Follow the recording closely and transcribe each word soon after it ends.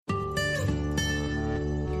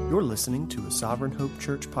You're listening to a Sovereign Hope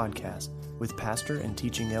Church podcast with pastor and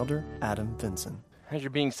teaching elder Adam Vinson. As you're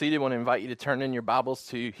being seated, I want to invite you to turn in your Bibles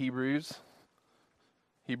to Hebrews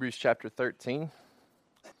chapter 13.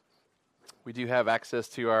 We do have access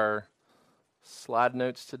to our slide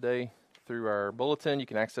notes today through our bulletin. You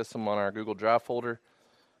can access them on our Google Drive folder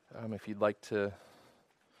if you'd like to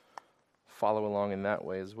follow along in that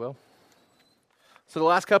way as well. So the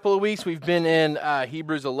last couple of weeks, we've been in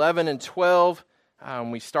Hebrews 11 and 12.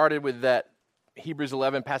 We started with that Hebrews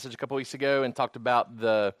 11 passage a couple weeks ago and talked about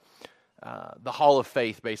the Hall of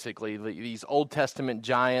Faith, basically. These Old Testament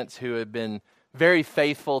giants who have been very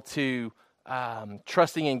faithful to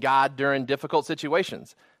trusting in God during difficult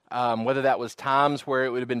situations. Whether that was times where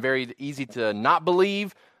it would have been very easy to not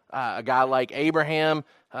believe, a guy like Abraham,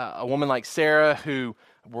 a woman like Sarah who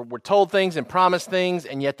were told things and promised things,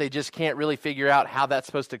 and yet they just can't really figure out how that's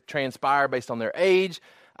supposed to transpire based on their age.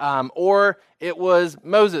 Or it was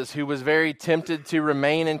Moses who was very tempted to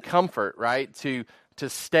remain in comfort, right? To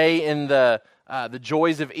stay in the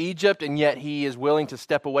joys of Egypt, and yet he is willing to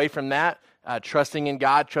step away from that, trusting in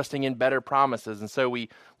God, trusting in better promises. And so we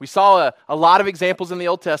saw a lot of examples in the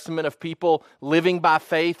Old Testament of people living by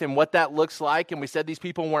faith and what that looks like. And we said these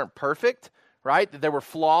people weren't perfect, right? That there were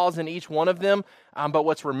flaws in each one of them, but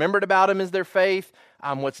what's remembered about them is their faith.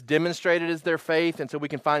 What's demonstrated is their faith, and so we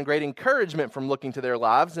can find great encouragement from looking to their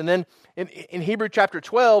lives. And then in Hebrews chapter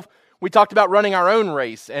 12, we talked about running our own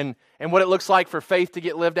race and what it looks like for faith to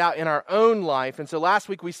get lived out in our own life. And so last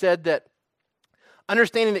week we said that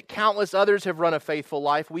understanding that countless others have run a faithful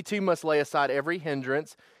life, we too must lay aside every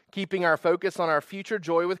hindrance, keeping our focus on our future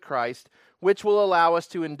joy with Christ, which will allow us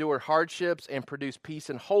to endure hardships and produce peace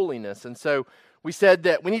and holiness. And so we said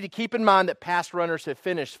that we need to keep in mind that past runners have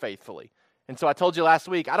finished faithfully. And so I told you last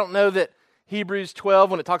week, I don't know that Hebrews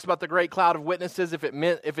 12, when it talks about the great cloud of witnesses, if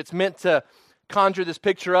it's meant to conjure this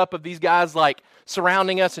picture up of these guys like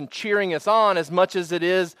surrounding us and cheering us on as much as it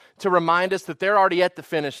is to remind us that they're already at the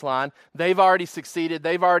finish line. They've already succeeded.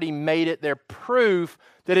 They've already made it. They're proof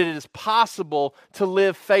that it is possible to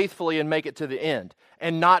live faithfully and make it to the end,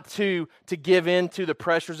 and not to give in to the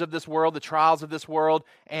pressures of this world, the trials of this world,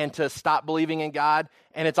 and to stop believing in God.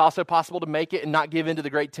 And it's also possible to make it and not give in to the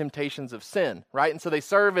great temptations of sin, right? And so they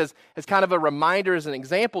serve as kind of a reminder, as an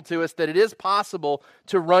example to us that it is possible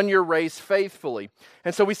to run your race faithfully.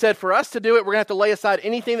 And so we said for us to do it, we're going to have to lay aside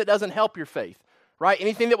anything that doesn't help your faith, right?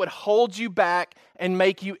 Anything that would hold you back and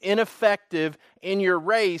make you ineffective in your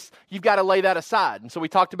race, you've got to lay that aside. And so we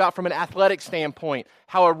talked about from an athletic standpoint,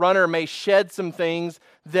 how a runner may shed some things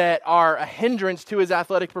that are a hindrance to his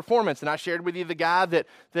athletic performance. And I shared with you the guy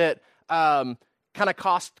that kind of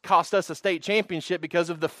cost us a state championship because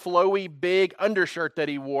of the flowy, big undershirt that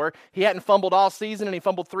he wore. He hadn't fumbled all season, and he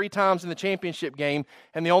fumbled 3 times in the championship game.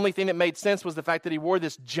 And the only thing that made sense was the fact that he wore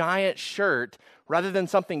this giant shirt rather than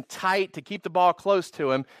something tight to keep the ball close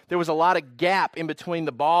to him. There was a lot of gap in between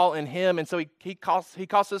the ball and him, and so he cost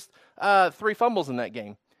us 3 fumbles in that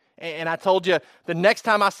game. And I told you, the next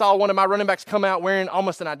time I saw one of my running backs come out wearing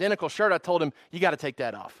almost an identical shirt, I told him, you got to take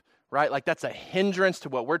that off. Right? Like that's a hindrance to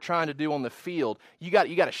what we're trying to do on the field. You got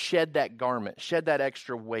to shed that garment, shed that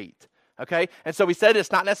extra weight. Okay? And so we said it's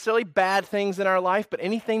not necessarily bad things in our life, but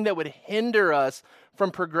anything that would hinder us from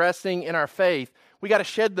progressing in our faith, we got to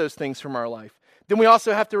shed those things from our life. Then we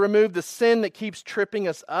also have to remove the sin that keeps tripping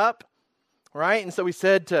us up. Right? And so we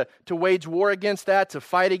said to wage war against that, to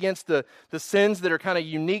fight against the sins that are kind of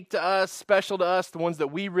unique to us, special to us, the ones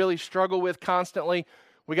that we really struggle with constantly.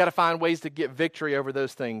 We got to find ways to get victory over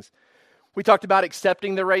those things. We talked about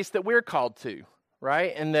accepting the race that we're called to,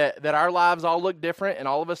 right? And that our lives all look different and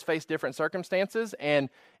all of us face different circumstances. And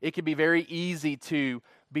it can be very easy to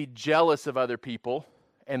be jealous of other people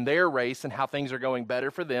and their race and how things are going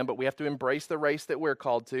better for them. But we have to embrace the race that we're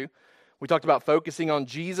called to. We talked about focusing on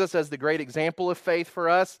Jesus as the great example of faith for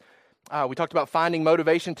us. We talked about finding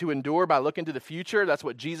motivation to endure by looking to the future. That's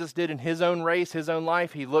what Jesus did in his own race, his own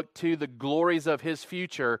life. He looked to the glories of his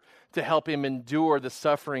future to help him endure the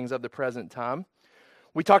sufferings of the present time.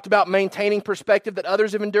 We talked about maintaining perspective that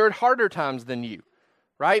others have endured harder times than you,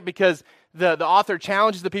 right? Because the author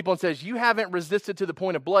challenges the people and says, you haven't resisted to the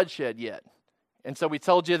point of bloodshed yet. And so we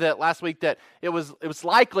told you that last week that it was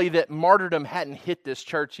likely that martyrdom hadn't hit this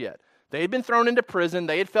church yet. They had been thrown into prison.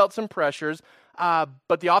 They had felt some pressures.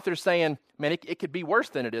 But the author's saying, man, it could be worse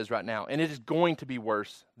than it is right now. And it is going to be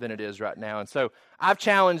worse than it is right now. And so I've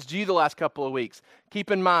challenged you the last couple of weeks.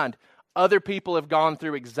 Keep in mind, other people have gone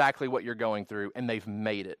through exactly what you're going through, and they've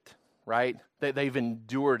made it, right? They've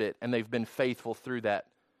endured it, and they've been faithful through that.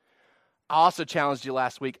 I also challenged you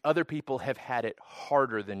last week. Other people have had it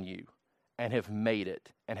harder than you and have made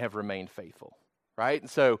it and have remained faithful. right? And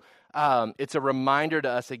so it's a reminder to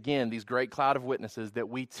us, again, these great cloud of witnesses, that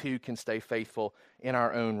we too can stay faithful in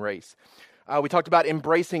our own race. We talked about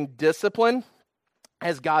embracing discipline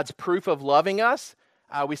as God's proof of loving us.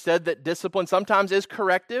 We said that discipline sometimes is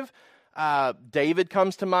corrective. David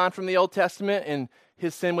comes to mind from the Old Testament, and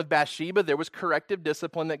his sin with Bathsheba. There was corrective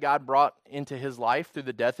discipline that God brought into his life through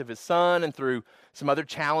the death of his son and through some other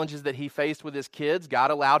challenges that he faced with his kids. God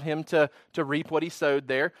allowed him to reap what he sowed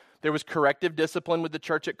there. There was corrective discipline with the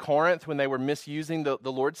church at Corinth when they were misusing the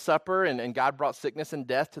Lord's Supper, and God brought sickness and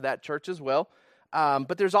death to that church as well.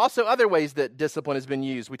 But there's also other ways that discipline has been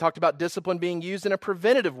used. We talked about discipline being used in a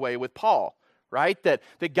preventative way with Paul, right? That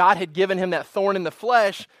God had given him that thorn in the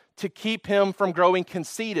flesh to keep him from growing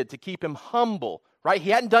conceited, to keep him humble, right?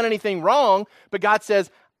 He hadn't done anything wrong, but God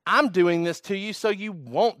says, I'm doing this to you so you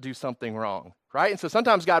won't do something wrong, right? And so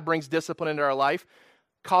sometimes God brings discipline into our life,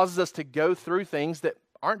 causes us to go through things that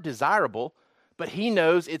aren't desirable, but he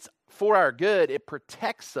knows it's for our good. It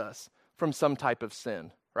protects us from some type of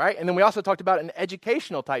sin, right? And then we also talked about an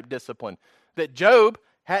educational type discipline, that Job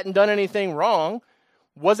hadn't done anything wrong,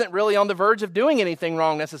 wasn't really on the verge of doing anything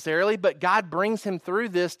wrong necessarily, but God brings him through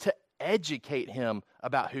this to educate him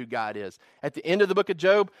about who God is. At the end of the book of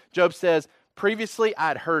Job, Job says, previously I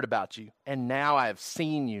had heard about you, and now I have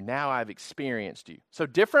seen you, now I have experienced you. So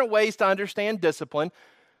different ways to understand discipline.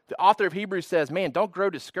 The author of Hebrews says, man, don't grow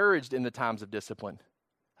discouraged in the times of discipline.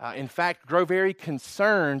 In fact, grow very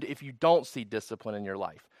concerned if you don't see discipline in your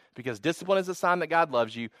life, because discipline is a sign that God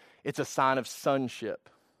loves you. It's a sign of sonship,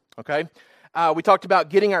 okay? We talked about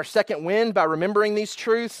getting our second wind by remembering these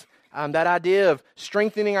truths. That idea of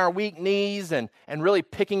strengthening our weak knees and really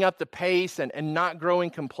picking up the pace and not growing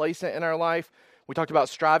complacent in our life. We talked about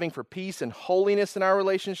striving for peace and holiness in our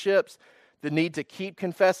relationships, the need to keep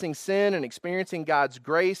confessing sin and experiencing God's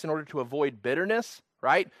grace in order to avoid bitterness,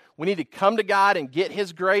 right? We need to come to God and get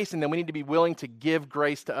his grace, and then we need to be willing to give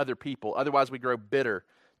grace to other people. Otherwise, we grow bitter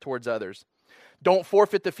towards others. Don't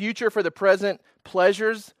forfeit the future for the present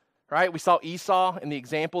pleasures. Right? We saw Esau in the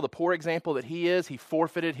example, the poor example that he is. He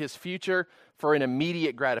forfeited his future for an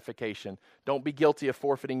immediate gratification. Don't be guilty of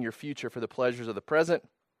forfeiting your future for the pleasures of the present.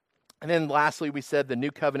 And then lastly, we said the new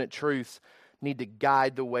covenant truths need to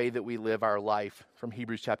guide the way that we live our life from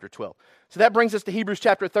Hebrews chapter 12. So that brings us to Hebrews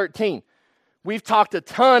chapter 13. We've talked a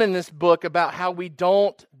ton in this book about how we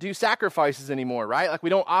don't do sacrifices anymore, right? Like we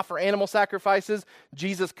don't offer animal sacrifices.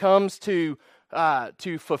 Jesus comes to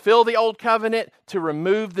fulfill the old covenant, to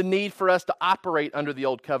remove the need for us to operate under the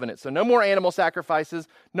old covenant. So no more animal sacrifices,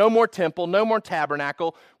 no more temple, no more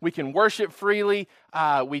tabernacle. We can worship freely.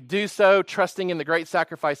 We do so trusting in the great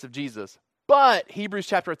sacrifice of Jesus. But Hebrews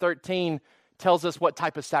chapter 13 tells us what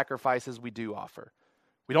type of sacrifices we do offer.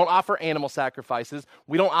 We don't offer animal sacrifices.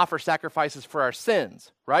 We don't offer sacrifices for our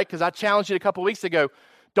sins, right? Because I challenged you a couple weeks ago,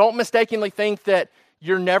 don't mistakenly think that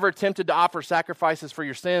you're never tempted to offer sacrifices for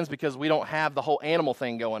your sins because we don't have the whole animal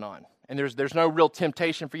thing going on. And there's no real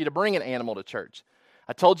temptation for you to bring an animal to church.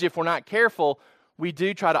 I told you if we're not careful, we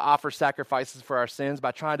do try to offer sacrifices for our sins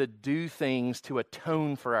by trying to do things to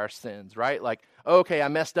atone for our sins, right? Like, okay, I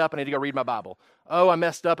messed up, I need to go read my Bible. Oh, I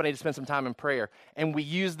messed up, I need to spend some time in prayer. And we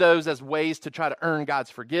use those as ways to try to earn God's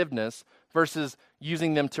forgiveness versus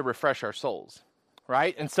using them to refresh our souls,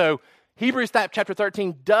 right? And so Hebrews chapter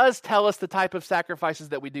 13 does tell us the type of sacrifices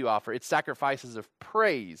that we do offer. It's sacrifices of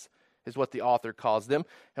praise is what the author calls them,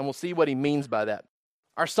 and we'll see what he means by that.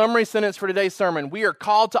 Our summary sentence for today's sermon: we are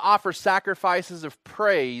called to offer sacrifices of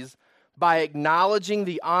praise by acknowledging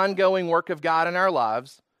the ongoing work of God in our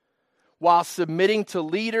lives, while submitting to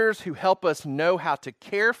leaders who help us know how to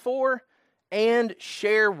care for and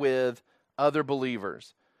share with other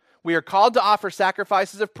believers. We are called to offer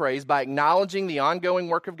sacrifices of praise by acknowledging the ongoing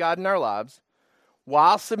work of God in our lives,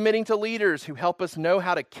 while submitting to leaders who help us know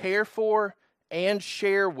how to care for and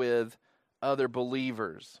share with other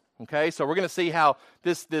believers. Okay, so we're going to see how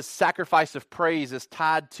this sacrifice of praise is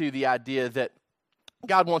tied to the idea that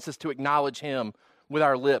God wants us to acknowledge him with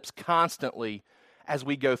our lips constantly as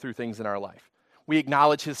we go through things in our life. We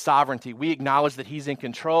acknowledge his sovereignty. We acknowledge that he's in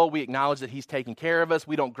control. We acknowledge that he's taking care of us.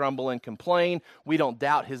 We don't grumble and complain. We don't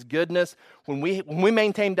doubt his goodness. When we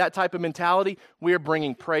maintain that type of mentality, we are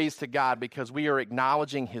bringing praise to God because we are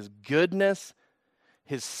acknowledging his goodness,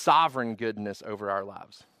 his sovereign goodness over our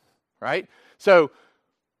lives, right? So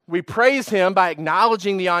we praise him by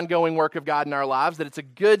acknowledging the ongoing work of God in our lives, that it's a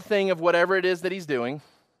good thing of whatever it is that he's doing.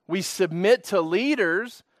 We submit to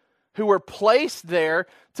leaders who are placed there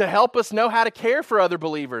to help us know how to care for other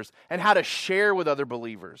believers and how to share with other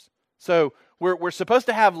believers. So we're supposed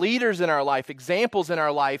to have leaders in our life, examples in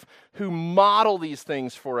our life who model these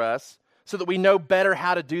things for us so that we know better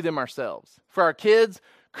how to do them ourselves. For our kids,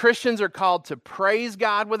 Christians are called to praise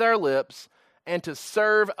God with our lips and to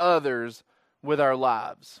serve others with our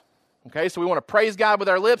lives. Okay, so we want to praise God with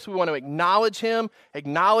our lips. We want to acknowledge Him,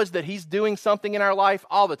 acknowledge that He's doing something in our life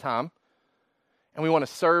all the time. And we want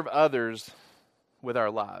to serve others with our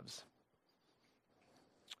lives.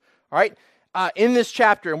 All right, in this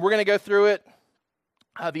chapter, and we're going to go through it,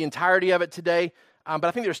 the entirety of it today, but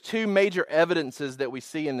I think there's two major evidences that we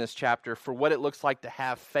see in this chapter for what it looks like to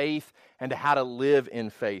have faith and to how to live in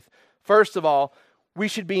faith. First of all, we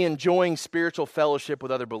should be enjoying spiritual fellowship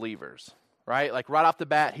with other believers, right? Like right off the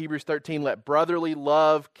bat, Hebrews 13, let brotherly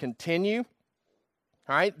love continue.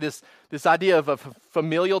 All right, this idea of a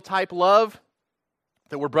familial type love,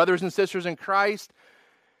 that we're brothers and sisters in Christ.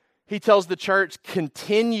 He tells the church,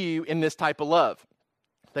 continue in this type of love.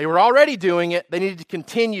 They were already doing it. They needed to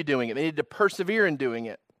continue doing it. They needed to persevere in doing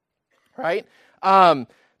it, right? They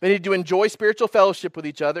needed to enjoy spiritual fellowship with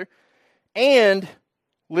each other and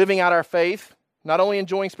living out our faith, not only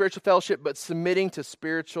enjoying spiritual fellowship, but submitting to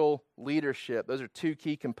spiritual leadership. Those are two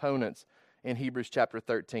key components in Hebrews chapter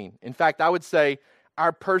 13. In fact, I would say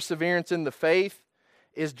our perseverance in the faith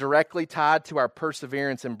is directly tied to our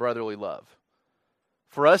perseverance in brotherly love.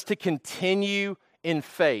 For us to continue in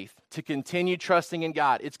faith, to continue trusting in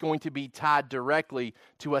God, it's going to be tied directly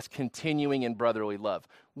to us continuing in brotherly love.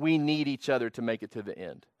 We need each other to make it to the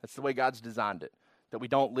end. That's the way God's designed it, that we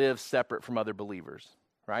don't live separate from other believers,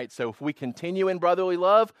 right? So if we continue in brotherly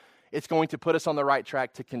love, it's going to put us on the right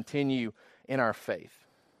track to continue in our faith.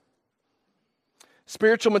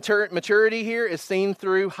 Spiritual maturity here is seen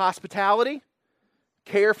through hospitality,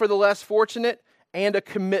 care for the less fortunate, and a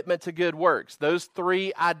commitment to good works. Those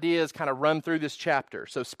three ideas kind of run through this chapter.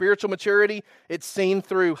 So spiritual maturity, it's seen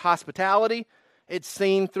through hospitality, it's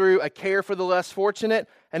seen through a care for the less fortunate,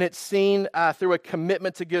 and it's seen through a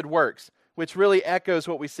commitment to good works, which really echoes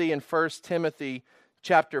what we see in 1 Timothy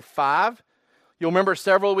chapter 5. You'll remember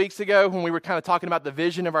several weeks ago when we were kind of talking about the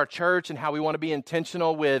vision of our church and how we want to be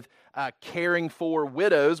intentional with caring for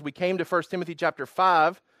widows. We came to 1 Timothy chapter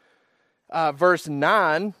 5, verse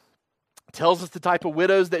 9, tells us the type of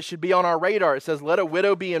widows that should be on our radar. It says, let a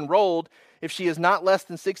widow be enrolled if she is not less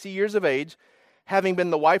than 60 years of age, having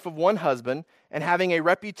been the wife of one husband, and having a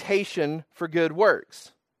reputation for good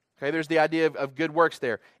works. Okay, there's the idea of good works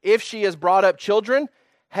there. If she has brought up children,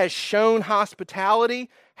 has shown hospitality,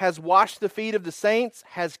 has washed the feet of the saints,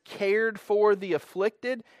 has cared for the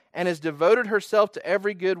afflicted, and has devoted herself to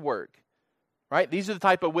every good work. Right? These are the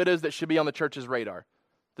type of widows that should be on the church's radar.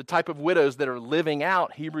 The type of widows that are living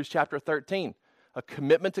out Hebrews chapter 13. A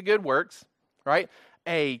commitment to good works, right?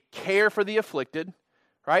 A care for the afflicted,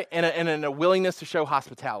 right? And a willingness to show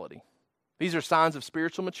hospitality. These are signs of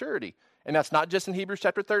spiritual maturity. And that's not just in Hebrews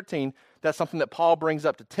chapter 13. That's something that Paul brings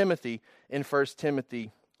up to Timothy in 1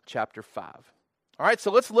 Timothy chapter 5. All right,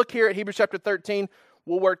 so let's look here at Hebrews chapter 13.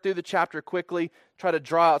 We'll work through the chapter quickly, try to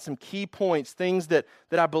draw out some key points, things that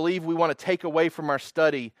I believe we want to take away from our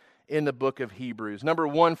study in the book of Hebrews. Number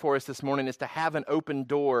one for us this morning is to have an open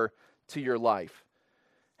door to your life.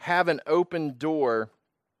 Have an open door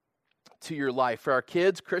to your life. For our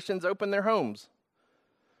kids, Christians open their homes.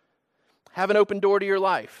 Have an open door to your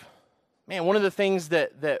life. Man, one of the things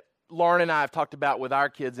that Lauren and I have talked about with our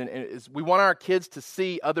kids is we want our kids to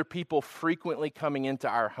see other people frequently coming into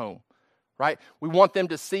our home, right? We want them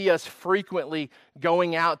to see us frequently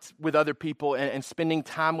going out with other people and spending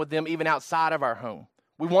time with them even outside of our home.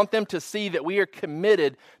 We want them to see that we are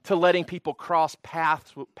committed to letting people cross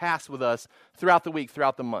paths with us throughout the week,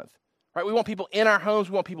 throughout the month. Right? We want people in our homes.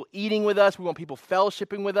 We want people eating with us. We want people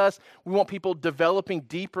fellowshipping with us. We want people developing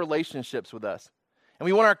deep relationships with us. And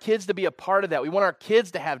we want our kids to be a part of that. We want our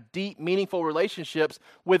kids to have deep, meaningful relationships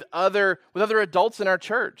with other adults in our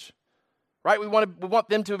church. Right? We want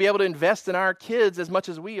them to be able to invest in our kids as much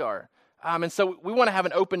as we are. And so we want to have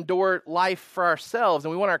an open door life for ourselves,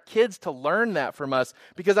 and we want our kids to learn that from us,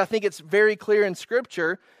 because I think it's very clear in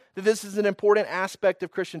Scripture that this is an important aspect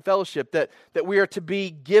of Christian fellowship, that we are to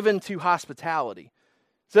be given to hospitality.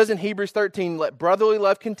 It says in Hebrews 13, let brotherly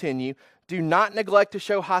love continue. Do not neglect to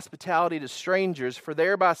show hospitality to strangers, for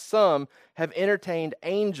thereby some have entertained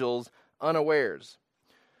angels unawares.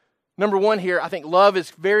 Number one here, I think love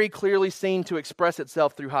is very clearly seen to express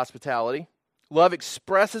itself through hospitality. Love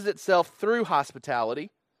expresses itself through hospitality.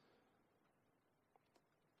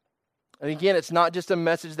 And again, it's not just a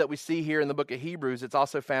message that we see here in the book of Hebrews. It's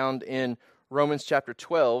also found in Romans chapter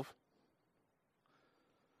 12.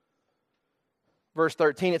 Verse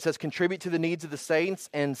 13, it says, contribute to the needs of the saints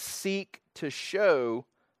and seek to show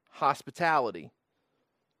hospitality.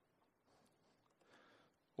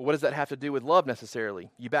 Well, what does that have to do with love necessarily?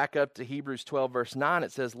 You back up to Hebrews 12, verse 9,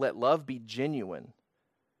 it says, let love be genuine.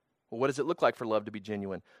 Well, what does it look like for love to be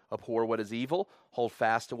genuine? Abhor what is evil, hold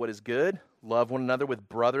fast to what is good, love one another with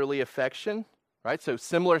brotherly affection, right? So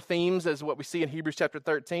similar themes as what we see in Hebrews chapter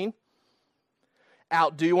 13.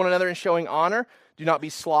 Outdo one another in showing honor. Do not be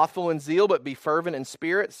slothful in zeal, but be fervent in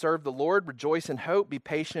spirit. Serve the Lord. Rejoice in hope. Be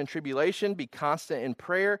patient in tribulation. Be constant in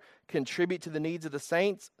prayer. Contribute to the needs of the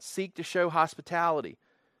saints. Seek to show hospitality.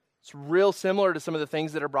 It's real similar to some of the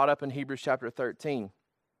things that are brought up in Hebrews chapter 13.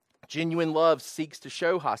 Genuine love seeks to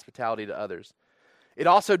show hospitality to others. It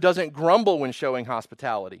also doesn't grumble when showing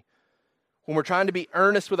hospitality. When we're trying to be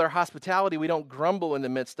earnest with our hospitality, we don't grumble in the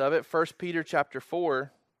midst of it. 1 Peter chapter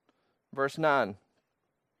 4, verse 9.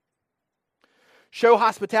 Show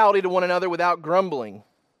hospitality to one another without grumbling.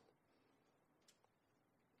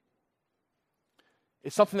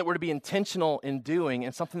 It's something that we're to be intentional in doing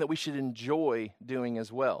and something that we should enjoy doing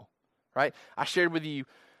as well, right? I shared with you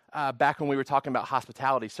back when we were talking about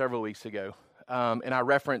hospitality several weeks ago, and I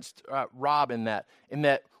referenced Rob in that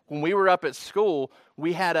when we were up at school,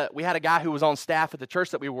 we had a guy who was on staff at the church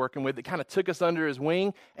that we were working with that kind of took us under his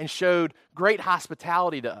wing and showed great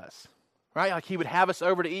hospitality to us. Right, like he would have us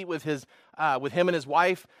over to eat with him and his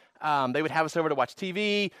wife. They would have us over to watch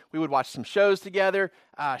TV. We would watch some shows together.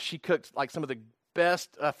 She cooked like some of the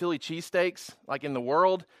best Philly cheesesteaks like in the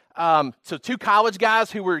world. So two college guys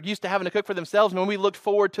who were used to having to cook for themselves. And when we looked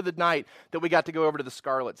forward to the night that we got to go over to the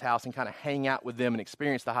Scarlett's house and kind of hang out with them and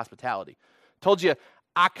experience the hospitality. Told you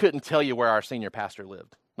I couldn't tell you where our senior pastor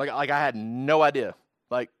lived. Like I had no idea.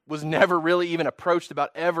 Like, was never really even approached about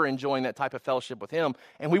ever enjoying that type of fellowship with him.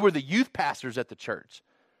 And we were the youth pastors at the church,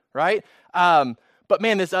 right? But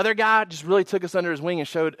man, this other guy just really took us under his wing and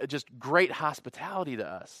showed just great hospitality to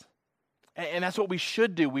us. And that's what we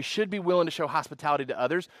should do. We should be willing to show hospitality to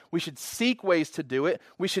others. We should seek ways to do it.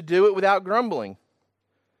 We should do it without grumbling.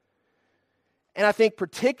 And I think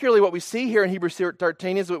particularly what we see here in Hebrews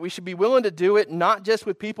 13 is that we should be willing to do it not just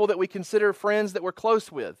with people that we consider friends that we're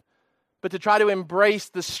close with, but to try to embrace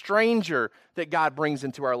the stranger that God brings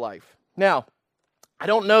into our life. Now, I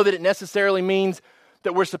don't know that it necessarily means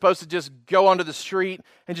that we're supposed to just go onto the street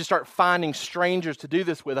and just start finding strangers to do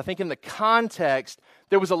this with. I think in the context,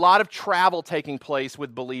 there was a lot of travel taking place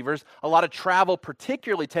with believers, a lot of travel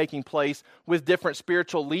particularly taking place with different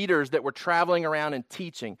spiritual leaders that were traveling around and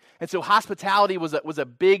teaching. And so hospitality was a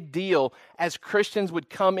big deal. As Christians would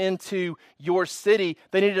come into your city,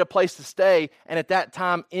 they needed a place to stay. And at that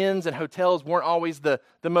time, inns and hotels weren't always the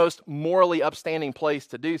most morally upstanding place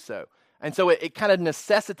to do so. And so it kind of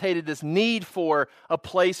necessitated this need for a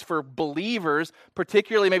place for believers,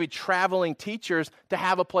 particularly maybe traveling teachers, to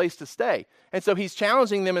have a place to stay. And so he's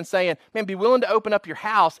challenging them and saying, man, be willing to open up your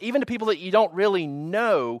house, even to people that you don't really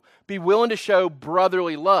know, be willing to show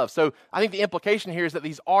brotherly love. So I think the implication here is that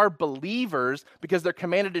these are believers because they're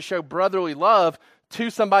commanded to show brotherly love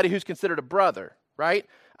to somebody who's considered a brother, right?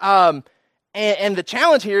 And the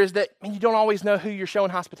challenge here is that you don't always know who you're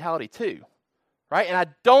showing hospitality to. Right? And I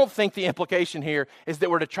don't think the implication here is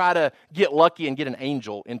that we're to try to get lucky and get an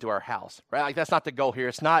angel into our house, right? Like that's not the goal here.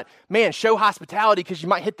 It's not, man, show hospitality because you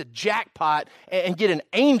might hit the jackpot and get an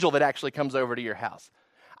angel that actually comes over to your house.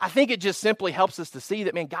 I think it just simply helps us to see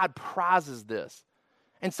that, man, God prizes this.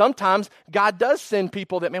 And sometimes God does send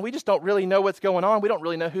people that, man, we just don't really know what's going on. We don't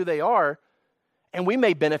really know who they are. And we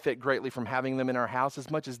may benefit greatly from having them in our house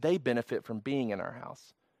as much as they benefit from being in our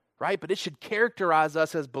house, right? But it should characterize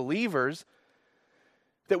us as believers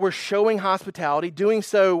that we're showing hospitality, doing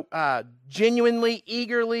so genuinely,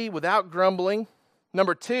 eagerly, without grumbling.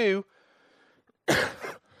 Number two,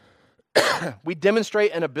 we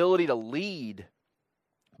demonstrate an ability to lead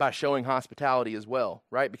by showing hospitality as well,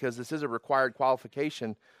 right? Because this is a required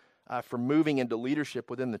qualification for moving into leadership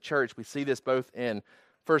within the church. We see this both in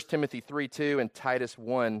 1 Timothy 3:2 and Titus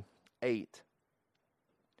 1:8.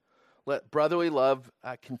 Let brotherly love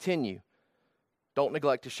continue. Don't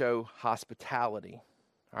neglect to show hospitality.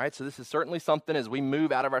 All right, so this is certainly something as we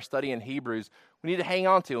move out of our study in Hebrews, we need to hang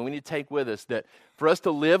on to and we need to take with us that for us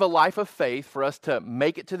to live a life of faith, for us to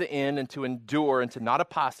make it to the end and to endure and to not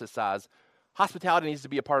apostatize, hospitality needs to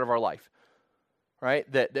be a part of our life, right?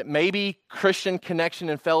 That maybe Christian connection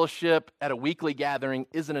and fellowship at a weekly gathering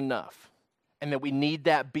isn't enough and that we need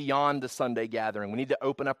that beyond the Sunday gathering. We need to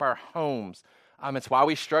open up our homes. It's why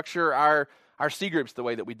we structure our C groups the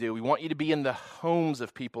way that we do. We want you to be in the homes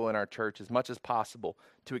of people in our church as much as possible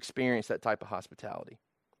to experience that type of hospitality.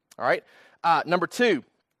 All right. Number two,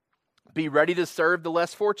 be ready to serve the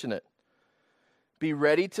less fortunate. Be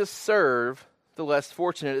ready to serve the less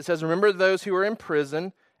fortunate. It says, remember those who are in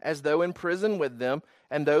prison as though in prison with them,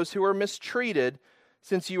 and those who are mistreated,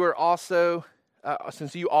 since you also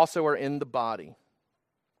are in the body.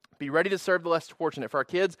 Be ready to serve the less fortunate. For our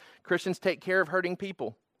kids, Christians take care of hurting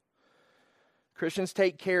people. Christians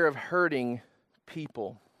take care of hurting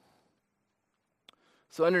people.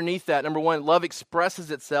 So underneath that, number one, love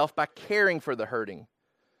expresses itself by caring for the hurting.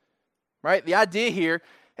 Right? The idea here,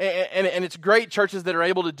 and it's great churches that are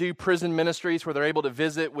able to do prison ministries where they're able to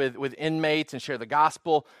visit with inmates and share the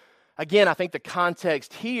gospel. Again, I think the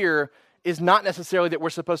context here is not necessarily that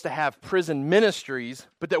we're supposed to have prison ministries,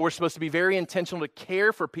 but that we're supposed to be very intentional to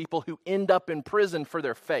care for people who end up in prison for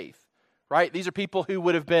their faith. Right? These are people who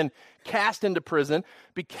would have been cast into prison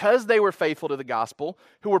because they were faithful to the gospel,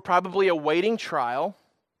 who were probably awaiting trial.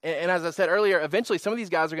 And as I said earlier, eventually some of these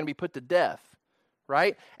guys are going to be put to death.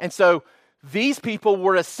 Right? And so these people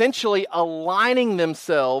were essentially aligning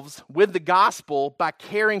themselves with the gospel by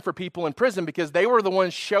caring for people in prison because they were the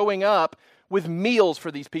ones showing up with meals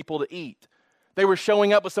for these people to eat. They were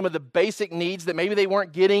showing up with some of the basic needs that maybe they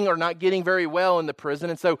weren't getting or not getting very well in the prison.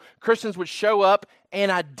 And so Christians would show up and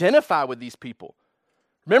identify with these people.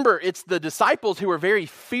 Remember, it's the disciples who are very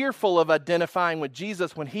fearful of identifying with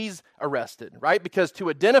Jesus when he's arrested, right? Because to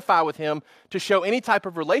identify with him, to show any type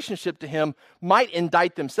of relationship to him, might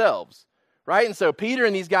indict themselves, right? And so Peter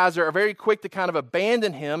and these guys are very quick to kind of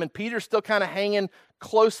abandon him, and Peter's still kind of hanging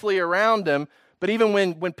closely around him. But even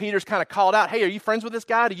when Peter's kind of called out, hey, are you friends with this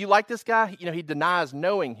guy? Do you like this guy? He denies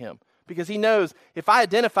knowing him because he knows if I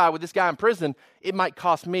identify with this guy in prison, it might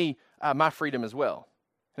cost me my freedom as well.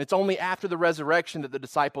 And it's only after the resurrection that the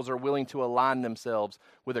disciples are willing to align themselves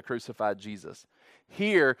with a crucified Jesus.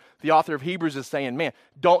 Here, the author of Hebrews is saying, man,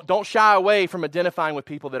 don't shy away from identifying with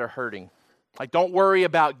people that are hurting. Like, don't worry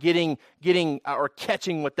about getting or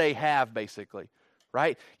catching what they have, basically.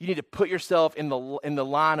 Right? You need to put yourself in the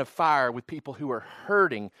line of fire with people who are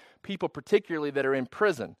hurting, people particularly that are in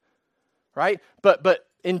prison, right? But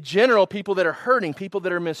in general, people that are hurting, people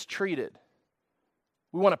that are mistreated.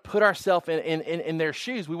 We want to put ourselves in their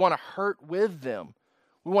shoes. We want to hurt with them.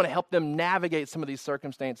 We want to help them navigate some of these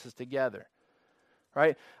circumstances together,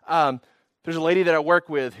 right? There's a lady that I work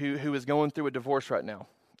with who is going through a divorce right now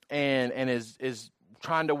and is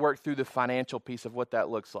trying to work through the financial piece of what that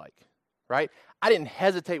looks like. Right? I didn't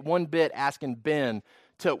hesitate one bit asking Ben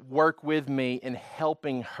to work with me in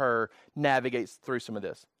helping her navigate through some of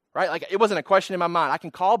this. Right? Like, it wasn't a question in my mind. I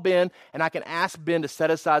can call Ben and I can ask Ben to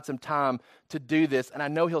set aside some time to do this, and I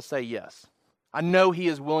know he'll say yes. I know he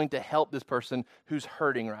is willing to help this person who's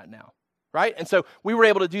hurting right now. Right? And so we were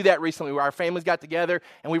able to do that recently where our families got together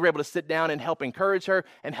and we were able to sit down and help encourage her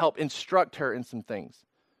and help instruct her in some things.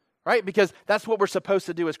 Right? Because that's what we're supposed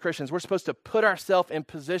to do as Christians. We're supposed to put ourselves in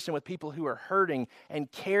position with people who are hurting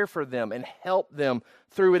and care for them and help them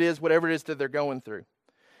through whatever it is that they're going through.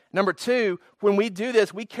 Number two, when we do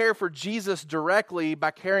this, we care for Jesus directly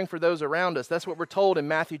by caring for those around us. That's what we're told in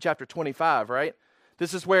Matthew chapter 25, right?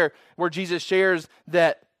 This is where Jesus shares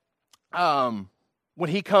that when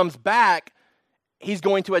he comes back, he's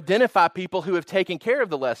going to identify people who have taken care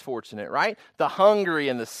of the less fortunate, right? The hungry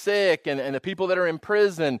and the sick and the people that are in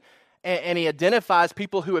prison. And he identifies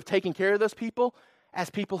people who have taken care of those people as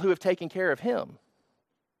people who have taken care of him.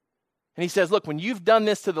 And he says, look, when you've done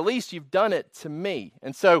this to the least, you've done it to me.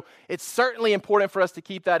 And so it's certainly important for us to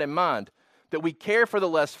keep that in mind, that we care for the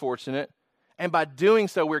less fortunate, and by doing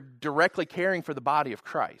so, we're directly caring for the body of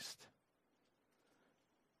Christ.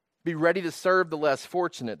 Be ready to serve the less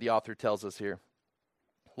fortunate, the author tells us here.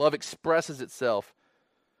 Love expresses itself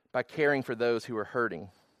by caring for those who are hurting.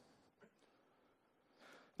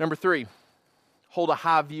 Number three, hold a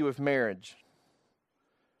high view of marriage.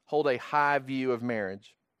 Hold a high view of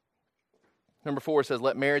marriage. Number 4 says,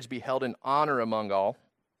 let marriage be held in honor among all,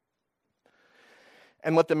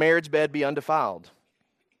 and let the marriage bed be undefiled.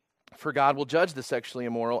 For God will judge the sexually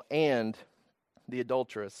immoral and the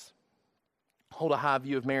adulterous. Hold a high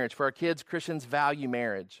view of marriage. For our kids, Christians value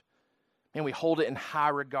marriage. And we hold it in high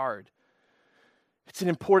regard. It's an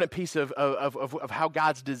important piece of how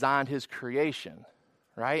God's designed his creation,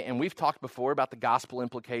 right? And we've talked before about the gospel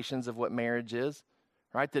implications of what marriage is,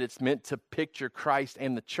 right? That it's meant to picture Christ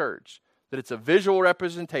and the church. That it's a visual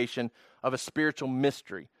representation of a spiritual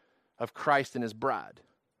mystery of Christ and his bride,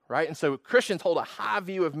 right? And so Christians hold a high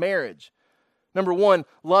view of marriage. Number 1,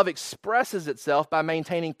 love expresses itself by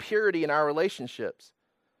maintaining purity in our relationships.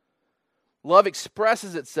 Love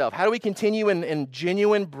expresses itself. How do we continue in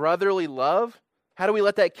genuine brotherly love? How do we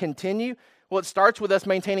let that continue? Well, it starts with us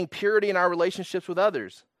maintaining purity in our relationships with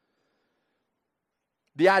others.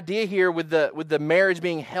 The idea here with the marriage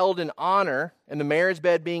being held in honor and the marriage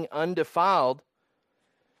bed being undefiled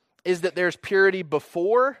is that there's purity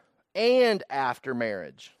before and after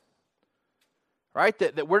marriage. right?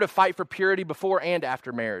 That we're to fight for purity before and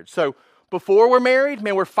after marriage. So before we're married,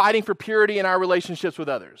 man, we're fighting for purity in our relationships with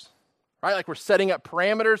others, right? Like we're setting up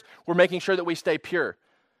parameters. We're making sure that we stay pure.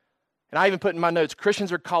 And I even put in my notes,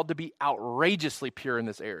 Christians are called to be outrageously pure in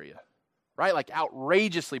this area, right? Like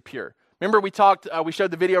outrageously pure. Remember we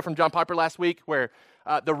showed the video from John Piper last week where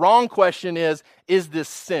the wrong question is this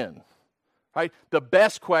sin, right? The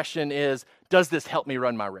best question is, does this help me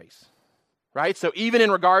run my race, right? So even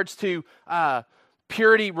in regards to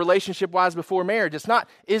purity relationship-wise before marriage, it's not,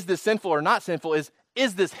 is this sinful or not sinful, is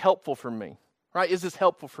this helpful for me, right? Is this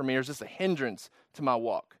helpful for me or is this a hindrance to my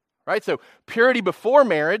walk? Right? So purity before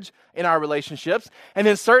marriage in our relationships, and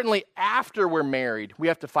then certainly after we're married, we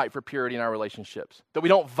have to fight for purity in our relationships, that we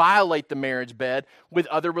don't violate the marriage bed with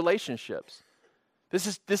other relationships. This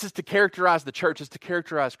is to characterize the church, is to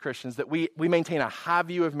characterize Christians, that we maintain a high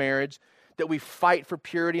view of marriage, that we fight for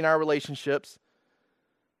purity in our relationships,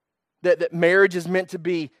 that marriage is meant to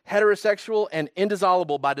be heterosexual and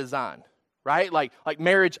indissoluble by design, right? Like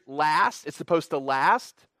marriage lasts, it's supposed to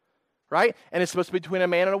last, right? And it's supposed to be between a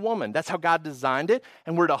man and a woman. That's how God designed it.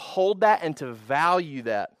 And we're to hold that and to value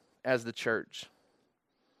that as the church.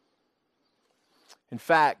 In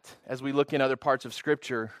fact, as we look in other parts of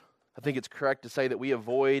Scripture, I think it's correct to say that we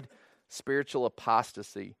avoid spiritual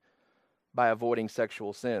apostasy by avoiding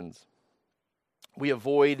sexual sins. We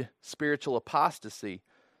avoid spiritual apostasy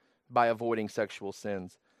by avoiding sexual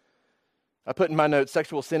sins. I put in my notes,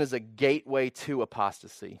 sexual sin is a gateway to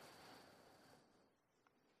apostasy.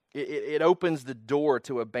 It opens the door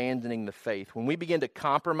to abandoning the faith. When we begin to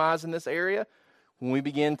compromise in this area, when we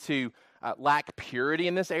begin to lack purity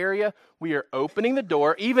in this area, we are opening the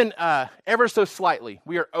door, even ever so slightly,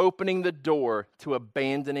 we are opening the door to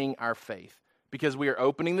abandoning our faith. Because we are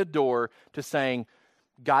opening the door to saying,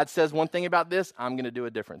 God says one thing about this, I'm going to do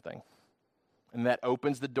a different thing. And that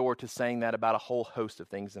opens the door to saying that about a whole host of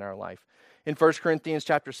things in our life. In 1 Corinthians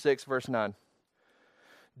chapter 6, verse 9,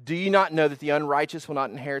 do you not know that the unrighteous will not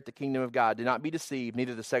inherit the kingdom of God? Do not be deceived,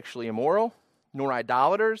 neither the sexually immoral, nor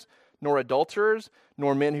idolaters, nor adulterers,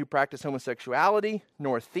 nor men who practice homosexuality,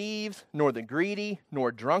 nor thieves, nor the greedy,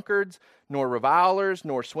 nor drunkards, nor revilers,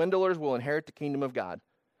 nor swindlers will inherit the kingdom of God.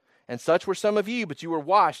 And such were some of you, but you were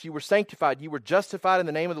washed, you were sanctified, you were justified in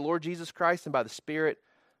the name of the Lord Jesus Christ and by the Spirit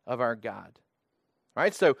of our God. All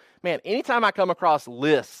right, so, man, anytime I come across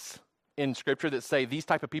lists in Scripture that say these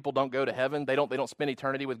type of people don't go to heaven, they don't spend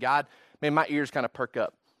eternity with God, man, my ears kind of perk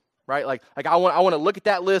up, right? Like I want to look at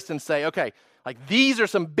that list and say, okay, like these are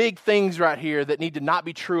some big things right here that need to not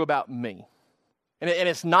be true about me. And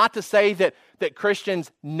it's not to say that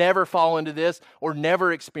Christians never fall into this or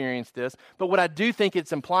never experience this, but what I do think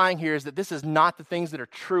it's implying here is that this is not the things that are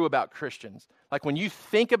true about Christians. Like when you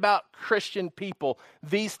think about Christian people,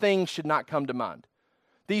 these things should not come to mind.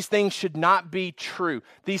 These things should not be true.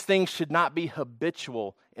 These things should not be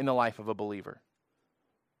habitual in the life of a believer.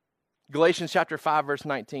 Galatians chapter 5, verse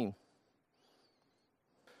 19.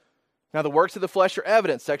 Now the works of the flesh are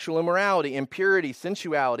evident: sexual immorality, impurity,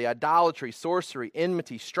 sensuality, idolatry, sorcery,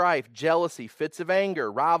 enmity, strife, jealousy, fits of anger,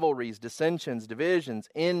 rivalries, dissensions, divisions,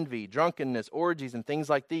 envy, drunkenness, orgies, and things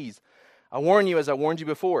like these. I warn you, as I warned you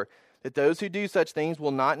before, that those who do such things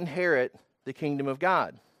will not inherit the kingdom of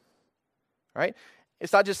God. Right?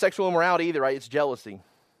 It's not just sexual immorality either, right? It's jealousy,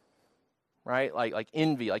 right? Like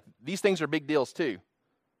envy. Like these things are big deals too,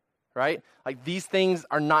 right? Like these things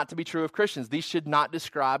are not to be true of Christians. These should not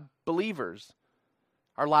describe believers.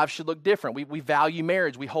 Our lives should look different. We value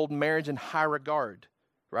marriage. We hold marriage in high regard,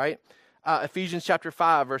 right? Ephesians chapter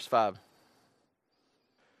 5, verse 5.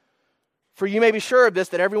 For you may be sure of this,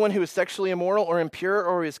 that everyone who is sexually immoral or impure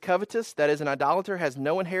or is covetous, that is an idolater, has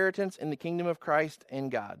no inheritance in the kingdom of Christ and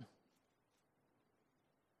God.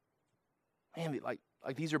 Man, like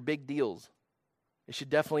these are big deals. It should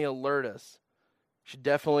definitely alert us. It should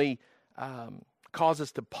definitely cause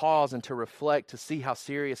us to pause and to reflect, to see how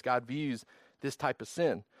serious God views this type of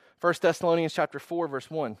sin. 1 Thessalonians chapter 4,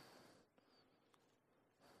 verse 1.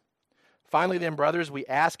 Finally then, brothers, we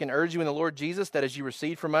ask and urge you in the Lord Jesus that as you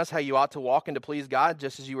receive from us how you ought to walk and to please God,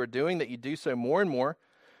 just as you are doing, that you do so more and more.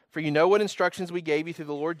 For you know what instructions we gave you through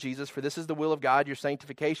the Lord Jesus, for this is the will of God, your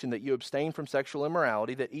sanctification, that you abstain from sexual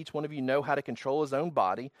immorality, that each one of you know how to control his own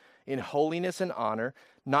body in holiness and honor,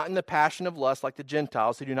 not in the passion of lust like the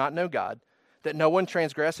Gentiles who do not know God, that no one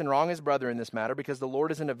transgress and wrong his brother in this matter, because the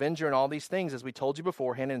Lord is an avenger in all these things, as we told you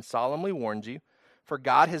beforehand and solemnly warned you. For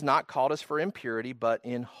God has not called us for impurity, but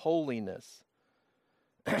in holiness.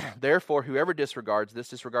 Therefore, whoever disregards this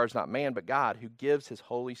disregards not man, but God, who gives his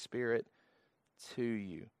Holy Spirit to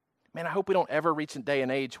you. Man, I hope we don't ever reach a day and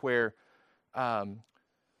age where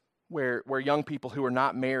where young people who are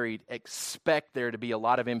not married expect there to be a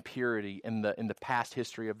lot of impurity in the past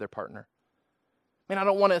history of their partner. Man, I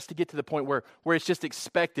don't want us to get to the point where it's just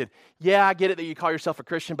expected. Yeah, I get it that you call yourself a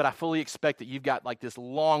Christian, but I fully expect that you've got like this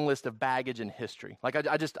long list of baggage and history. Like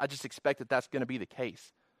I just expect that that's going to be the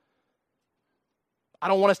case. I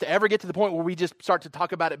don't want us to ever get to the point where we just start to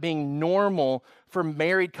talk about it being normal for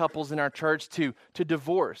married couples in our church to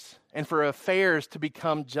divorce and for affairs to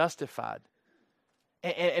become justified.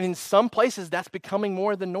 And in some places, that's becoming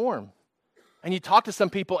more the norm. And you talk to some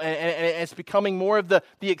people, and it's becoming more of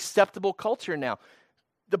the acceptable culture now.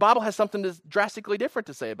 The Bible has something that's drastically different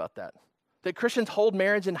to say about that. That Christians hold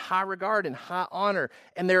marriage in high regard and high honor,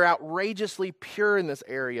 and they're outrageously pure in this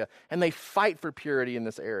area, and they fight for purity in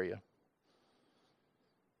this area.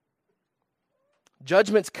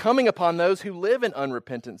 Judgment's coming upon those who live in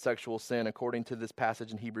unrepentant sexual sin, according to this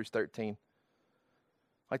passage in Hebrews 13.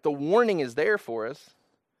 Like the warning is there for us.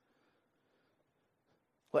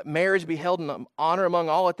 Let marriage be held in honor among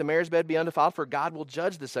all. Let the marriage bed be undefiled, for God will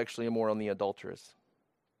judge the sexually immoral and the adulterous.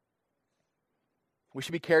 We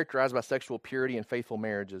should be characterized by sexual purity and faithful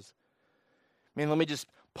marriages. Man, let me just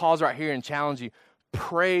pause right here and challenge you.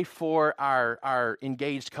 Pray for our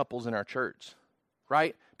engaged couples in our church,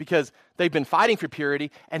 right? Because they've been fighting for purity,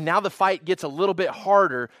 and now the fight gets a little bit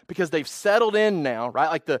harder because they've settled in now, right?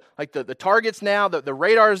 Like the target's now, the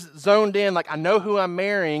radar's zoned in, like I know who I'm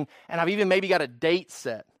marrying, and I've even maybe got a date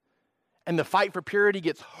set. And the fight for purity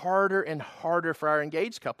gets harder and harder for our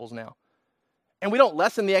engaged couples now. And we don't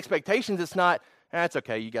lessen the expectations. It's not, it's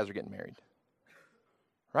okay, you guys are getting married.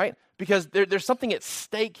 Right? Because there's something at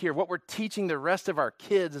stake here. What we're teaching the rest of our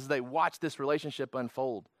kids as they watch this relationship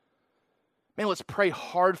unfold. Man, let's pray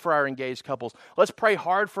hard for our engaged couples. Let's pray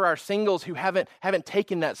hard for our singles who haven't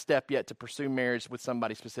taken that step yet to pursue marriage with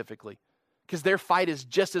somebody specifically. Because their fight is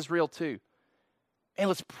just as real too. And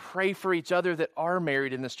let's pray for each other that are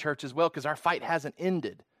married in this church as well, because our fight hasn't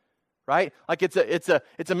ended. Right? Like it's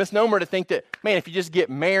a misnomer to think that, man, if you just get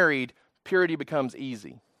married, purity becomes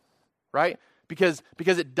easy. Right? Because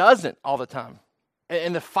it doesn't all the time.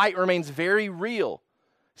 And the fight remains very real.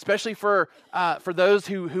 Especially for those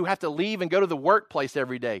who have to leave and go to the workplace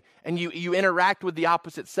every day. And you interact with the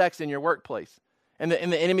opposite sex in your workplace. And the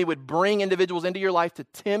enemy would bring individuals into your life to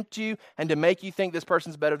tempt you and to make you think this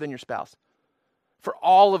person's better than your spouse. For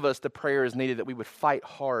all of us, the prayer is needed that we would fight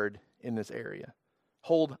hard in this area.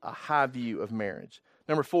 Hold a high view of marriage.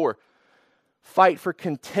 Number 4, fight for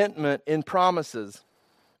contentment in promises.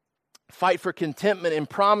 Fight for contentment in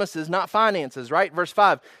promises, not finances, right? Verse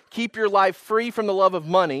 5, keep your life free from the love of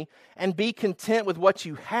money and be content with what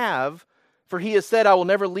you have, for he has said, I will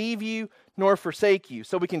never leave you nor forsake you.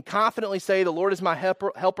 So we can confidently say, the Lord is my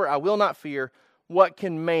helper, I will not fear. What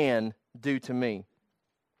can man do to me?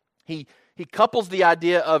 He couples the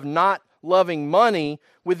idea of not loving money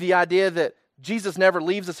with the idea that Jesus never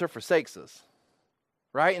leaves us or forsakes us,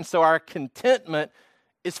 right? And so our contentment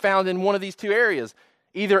is found in one of these two areas.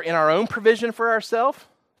 Either in our own provision for ourselves,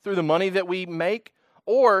 through the money that we make,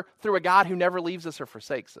 or through a God who never leaves us or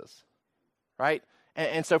forsakes us, right?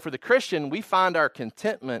 And so for the Christian, we find our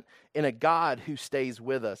contentment in a God who stays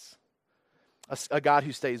with us, a God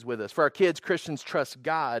who stays with us. For our kids, Christians trust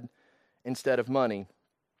God instead of money.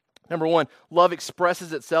 Number 1, love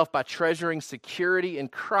expresses itself by treasuring security in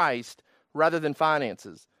Christ rather than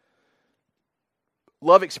finances.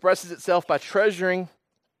 Love expresses itself by treasuring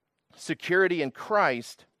security in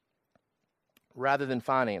Christ rather than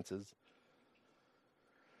finances.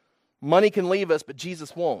 Money can leave us, but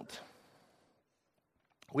Jesus won't.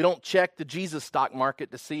 We don't check the Jesus stock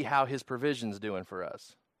market to see how his provision's doing for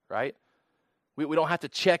us, right? We don't have to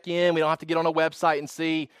check in. We don't have to get on a website and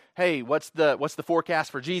see, hey, what's the forecast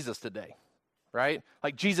for Jesus today, right?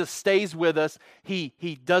 Like Jesus stays with us. He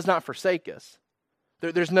does not forsake us.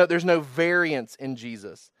 There's no variance in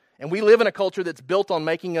Jesus. And we live in a culture that's built on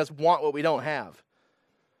making us want what we don't have.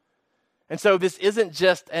 And so this isn't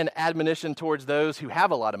just an admonition towards those who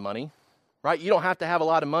have a lot of money, right? You don't have to have a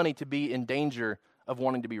lot of money to be in danger of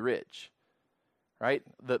wanting to be rich, right?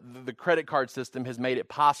 The credit card system has made it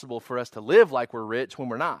possible for us to live like we're rich when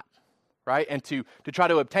we're not, right? And to try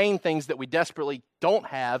to obtain things that we desperately don't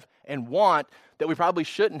have and want that we probably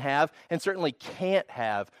shouldn't have and certainly can't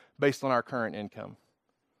have based on our current income.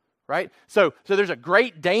 Right? So there's a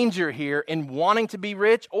great danger here in wanting to be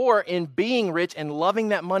rich or in being rich and loving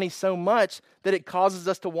that money so much that it causes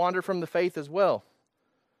us to wander from the faith as well.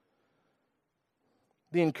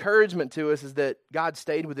 The encouragement to us is that God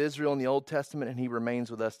stayed with Israel in the Old Testament and he remains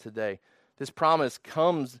with us today. This promise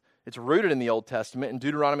it's rooted in the Old Testament in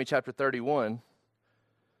Deuteronomy chapter 31.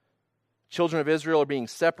 Children of Israel are being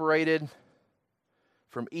separated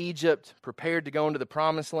from Egypt, prepared to go into the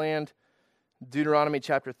promised land. Deuteronomy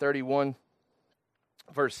chapter 31,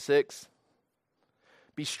 verse 6.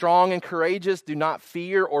 Be strong and courageous. Do not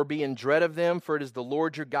fear or be in dread of them, for it is the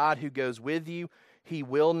Lord your God who goes with you. He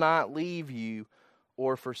will not leave you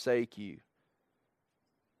or forsake you.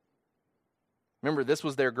 Remember, this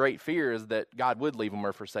was their great fear, is that God would leave them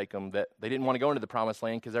or forsake them, that they didn't want to go into the promised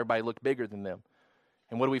land because everybody looked bigger than them.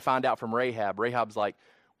 And what do we find out from Rahab? Rahab's like,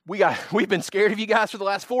 we've been scared of you guys for the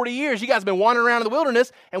last 40 years. You guys have been wandering around in the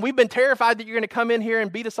wilderness, and we've been terrified that you're going to come in here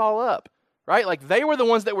and beat us all up. Right? Like, they were the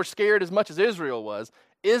ones that were scared as much as Israel was.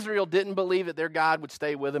 Israel didn't believe that their God would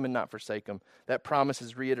stay with them and not forsake them. That promise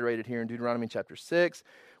is reiterated here in Deuteronomy chapter 6.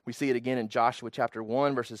 We see it again in Joshua chapter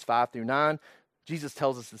 1, verses 5 through 9. Jesus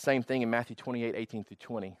tells us the same thing in Matthew 28, 18 through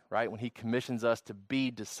 20, right? When he commissions us to be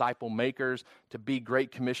disciple makers, to be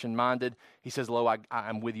Great Commission minded, he says, lo,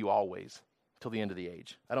 I'm with you always till the end of the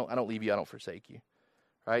age. I don't leave you, I don't forsake you,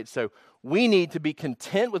 right? So we need to be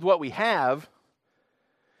content with what we have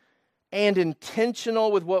and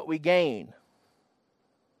intentional with what we gain.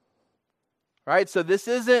 Right? So this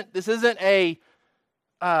isn't a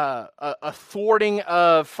thwarting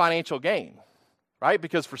of financial gain. Right?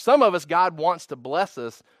 Because for some of us, God wants to bless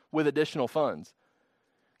us with additional funds.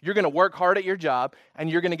 You're going to work hard at your job, and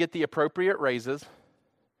you're going to get the appropriate raises,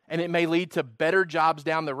 and it may lead to better jobs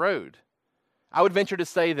down the road. I would venture to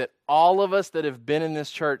say that all of us that have been in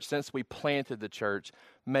this church since we planted the church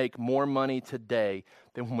make more money today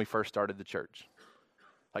than when we first started the church.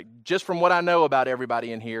 Like, just from what I know about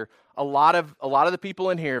everybody in here, a lot of the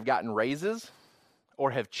people in here have gotten raises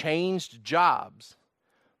or have changed jobs.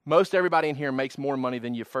 Most everybody in here makes more money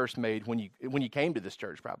than you first made when you came to this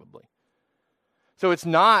church, probably. So it's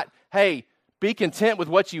not, hey, be content with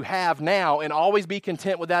what you have now and always be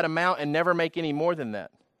content with that amount and never make any more than that.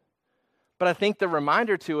 But I think the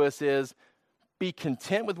reminder to us is be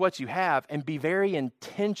content with what you have and be very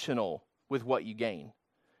intentional with what you gain.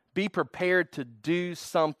 Be prepared to do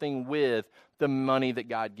something with the money that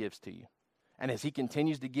God gives to you. And as he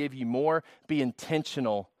continues to give you more, be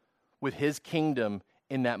intentional with his kingdom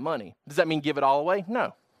in that money. Does that mean give it all away?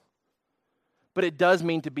 No. But it does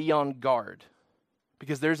mean to be on guard,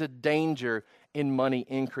 because there's a danger in money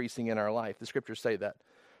increasing in our life. The scriptures say that.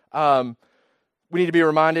 We need to be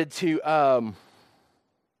reminded to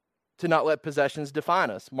not let possessions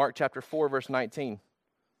define us. Mark chapter 4, verse 19.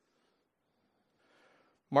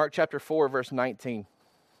 Mark chapter 4, verse 19.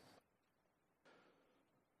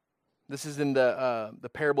 This is in the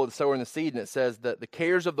parable of the sower and the seed, and it says that the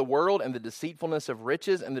cares of the world and the deceitfulness of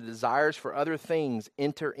riches and the desires for other things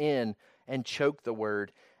enter in and choke the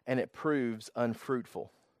word, and it proves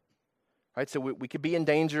unfruitful. Right, so we could be in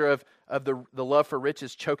danger of the love for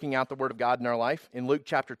riches choking out the word of God in our life. In Luke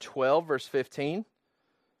chapter 12, verse 15,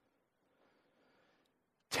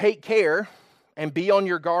 take care and be on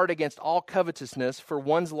your guard against all covetousness, for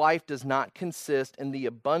one's life does not consist in the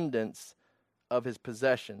abundance of his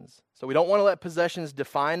possessions. So we don't want to let possessions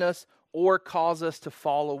define us or cause us to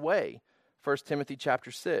fall away. 1 Timothy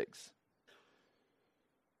chapter 6.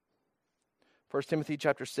 1 Timothy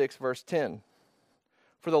chapter 6, verse 10.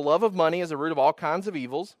 For the love of money is a root of all kinds of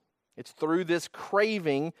evils. It's through this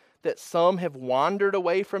craving that some have wandered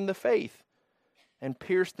away from the faith and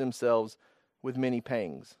pierced themselves with many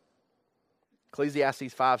pangs.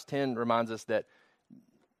 Ecclesiastes 5:10 reminds us that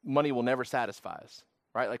money will never satisfy us.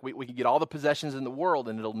 Right? Like we can get all the possessions in the world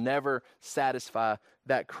and it'll never satisfy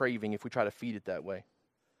that craving if we try to feed it that way.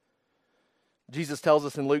 Jesus tells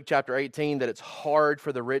us in Luke chapter 18 that it's hard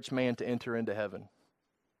for the rich man to enter into heaven.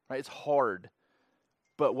 Right? It's hard.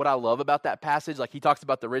 But what I love about that passage, like he talks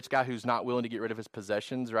about the rich guy who's not willing to get rid of his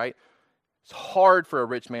possessions, right? It's hard for a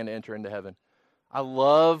rich man to enter into heaven. I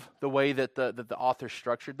love the way that the author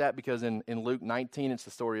structured that, because in Luke 19, it's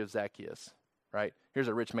the story of Zacchaeus, right? Here's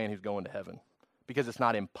a rich man who's going to heaven because it's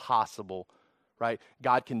not impossible, right?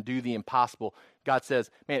 God can do the impossible. God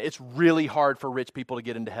says, man, it's really hard for rich people to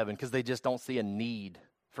get into heaven because they just don't see a need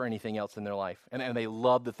for anything else in their life. And they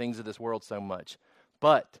love the things of this world so much.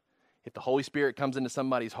 But if the Holy Spirit comes into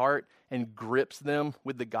somebody's heart and grips them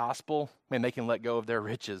with the gospel, man, they can let go of their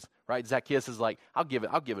riches, right? Zacchaeus is like, I'll give it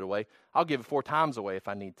away. I'll give it 4 times away if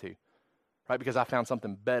I need to, right? Because I found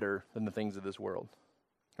something better than the things of this world,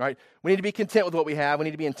 right? We need to be content with what we have. We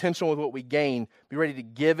need to be intentional with what we gain. Be ready to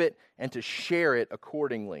give it and to share it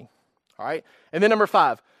accordingly, all right? And then number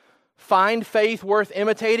 5, find faith worth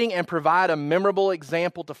imitating and provide a memorable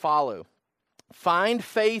example to follow. Find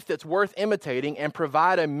faith that's worth imitating and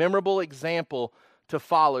provide a memorable example to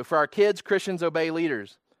follow. For our kids, Christians obey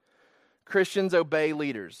leaders. Christians obey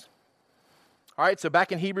leaders. All right, so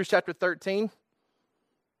back in Hebrews chapter 13,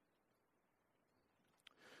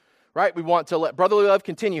 right? We want to let brotherly love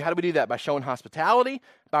continue. How do we do that? By showing hospitality,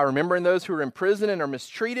 by remembering those who are in prison and are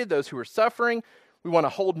mistreated, those who are suffering. We want to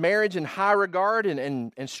hold marriage in high regard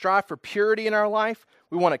and strive for purity in our life.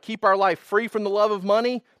 We want to keep our life free from the love of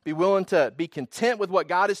money, be willing to be content with what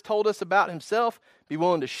God has told us about himself, be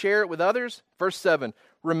willing to share it with others. Verse 7,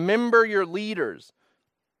 remember your leaders,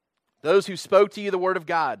 those who spoke to you the word of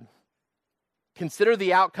God. Consider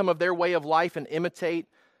the outcome of their way of life and imitate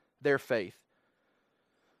their faith.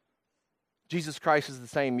 Jesus Christ is the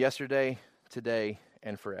same yesterday, today,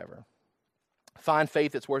 and forever. Find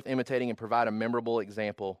faith that's worth imitating and provide a memorable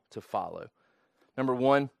example to follow. Number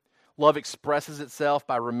 1, love expresses itself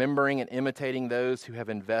by remembering and imitating those who have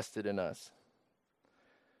invested in us.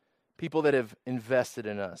 People that have invested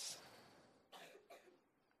in us.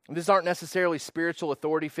 And these aren't necessarily spiritual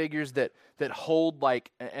authority figures that hold like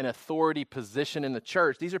an authority position in the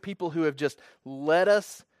church. These are people who have just led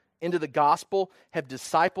us into the gospel, have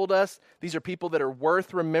discipled us. These are people that are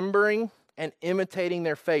worth remembering and imitating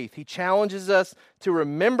their faith. He challenges us to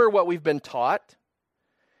remember what we've been taught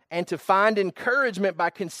and to find encouragement by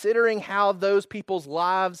considering how those people's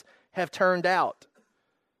lives have turned out.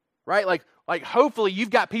 Right? Like hopefully you've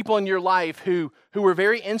got people in your life who were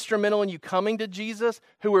very instrumental in you coming to Jesus,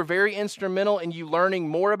 who were very instrumental in you learning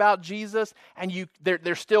more about Jesus, and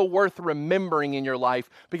they're still worth remembering in your life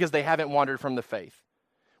because they haven't wandered from the faith.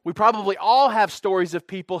 We probably all have stories of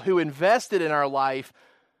people who invested in our life,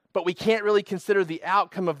 but we can't really consider the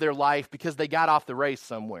outcome of their life because they got off the race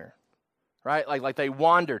somewhere, right? Like they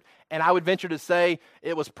wandered. And I would venture to say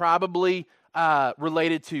it was probably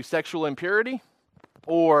related to sexual impurity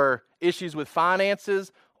or issues with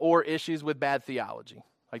finances or issues with bad theology.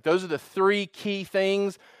 Like those are the 3 key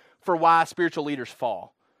things for why spiritual leaders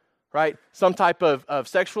fall, right? Some type of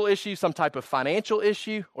sexual issue, some type of financial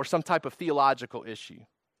issue, or some type of theological issue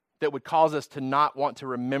that would cause us to not want to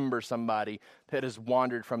remember somebody that has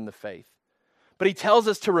wandered from the faith. But he tells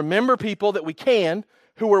us to remember people that we can,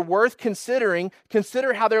 who are worth considering.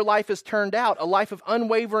 Consider how their life has turned out, a life of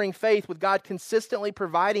unwavering faith with God consistently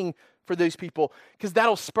providing for these people, because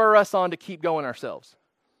that'll spur us on to keep going ourselves.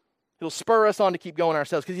 It'll spur us on to keep going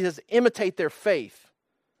ourselves, because he says, imitate their faith.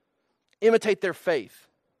 Imitate their faith.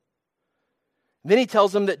 And then he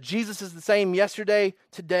tells them that Jesus is the same yesterday,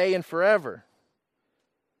 today, and forever.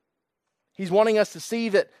 He's wanting us to see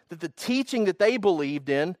that the teaching that they believed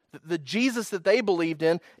in, the Jesus that they believed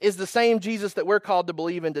in, is the same Jesus that we're called to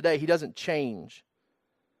believe in today. He doesn't change.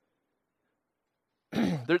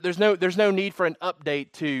 There's no need for an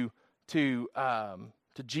update to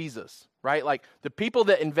Jesus, right? Like the people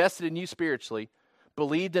that invested in you spiritually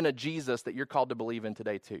believed in a Jesus that you're called to believe in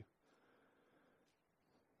today too.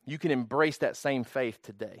 You can embrace that same faith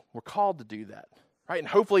today. We're called to do that. Right? And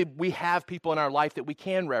hopefully we have people in our life that we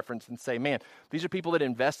can reference and say, man, these are people that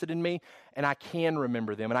invested in me, and I can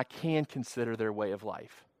remember them, and I can consider their way of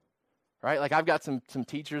life. Right? Like I've got some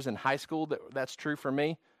teachers in high school that's true for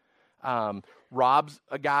me. Rob's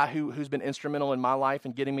a guy who's been instrumental in my life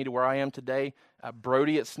and getting me to where I am today.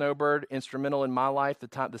 Brody at Snowbird, instrumental in my life.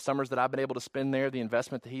 The summers that I've been able to spend there, the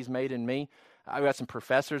investment that he's made in me. I've got some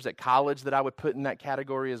professors at college that I would put in that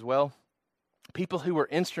category as well. People who were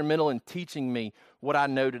instrumental in teaching me what I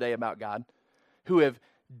know today about God, who have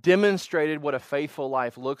demonstrated what a faithful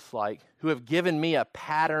life looks like, who have given me a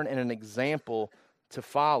pattern and an example to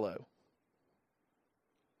follow.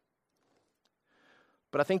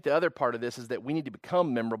 But I think the other part of this is that we need to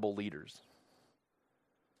become memorable leaders.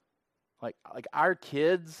 Like our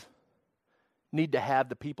kids need to have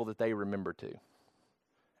the people that they remember to.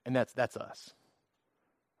 And that's us.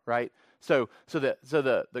 Right? So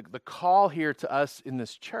the call here to us in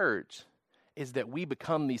this church is that we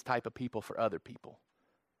become these type of people for other people,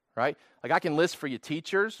 right? Like I can list for you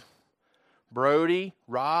teachers, Brody,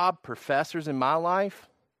 Rob, professors in my life,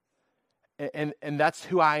 and that's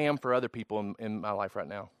who I am for other people in my life right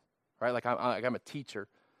now, right? Like I'm a teacher,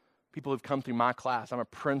 people who've come through my class. I'm a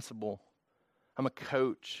principal, I'm a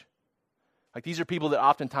coach. Like these are people that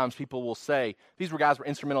oftentimes people will say, these were guys who were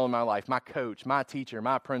instrumental in my life, my coach, my teacher,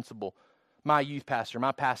 my principal, my youth pastor,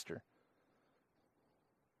 my pastor.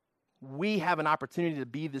 We have an opportunity to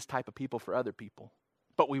be this type of people for other people.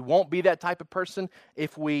 But we won't be that type of person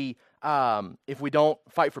if we don't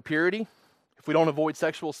fight for purity, if we don't avoid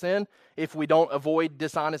sexual sin, if we don't avoid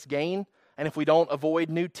dishonest gain, and if we don't avoid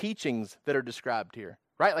new teachings that are described here.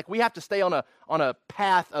 Right? Like we have to stay on a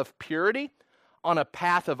path of purity, on a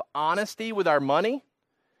path of honesty with our money,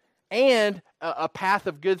 and a path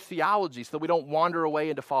of good theology so that we don't wander away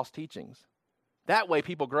into false teachings. That way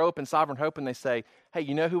people grow up in Sovereign Hope and they say, hey,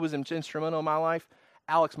 you know who was instrumental in my life?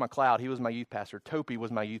 Alex McLeod, he was my youth pastor. Topi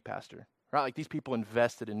was my youth pastor, right? Like these people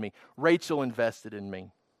invested in me. Rachel invested in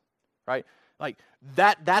me, right? Like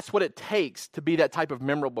that's what it takes to be that type of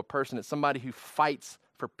memorable person. It's somebody who fights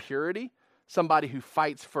for purity, somebody who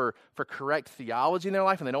fights for correct theology in their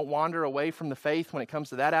life, and they don't wander away from the faith when it comes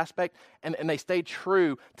to that aspect, and they stay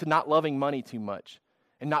true to not loving money too much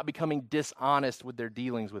and not becoming dishonest with their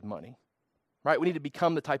dealings with money, right? We need to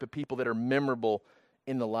become the type of people that are memorable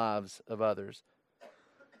in the lives of others.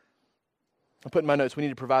 I put in my notes, we need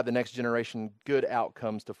to provide the next generation good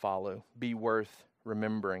outcomes to follow, be worth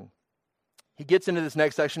remembering. He gets into this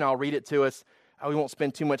next section. I'll read it to us. We won't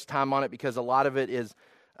spend too much time on it because a lot of it is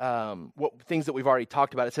things that we've already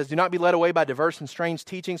talked about. It says, do not be led away by diverse and strange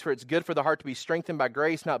teachings, for it's good for the heart to be strengthened by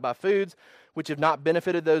grace, not by foods, which have not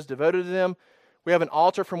benefited those devoted to them. We have an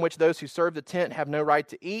altar from which those who serve the tent have no right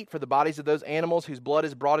to eat, for the bodies of those animals whose blood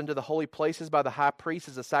is brought into the holy places by the high priest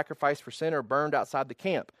as a sacrifice for sin are burned outside the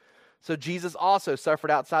camp. So Jesus also suffered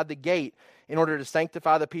outside the gate in order to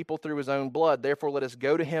sanctify the people through his own blood. Therefore, let us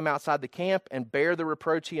go to him outside the camp and bear the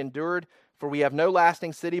reproach he endured. For we have no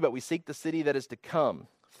lasting city, but we seek the city that is to come.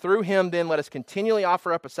 Through him, then, let us continually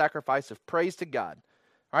offer up a sacrifice of praise to God.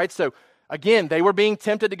 All right, so again, they were being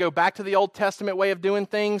tempted to go back to the Old Testament way of doing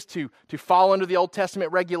things, to fall under the Old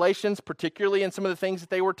Testament regulations, particularly in some of the things that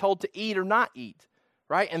they were told to eat or not eat,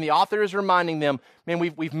 right? And the author is reminding them, man,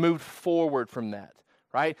 we've moved forward from that.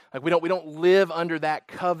 Right? Like we don't live under that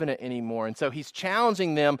covenant anymore. And so he's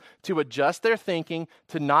challenging them to adjust their thinking,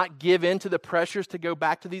 to not give in to the pressures to go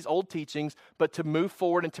back to these old teachings, but to move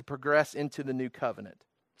forward and to progress into the new covenant.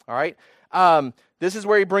 All right? This is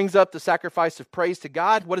where he brings up the sacrifice of praise to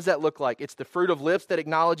God. What does that look like? It's the fruit of lips that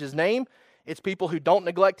acknowledge his name. It's people who don't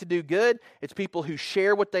neglect to do good. It's people who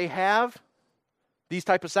share what they have. These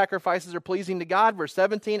type of sacrifices are pleasing to God. Verse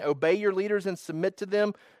 17, obey your leaders and submit to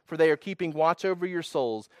them, for they are keeping watch over your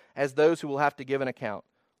souls as those who will have to give an account.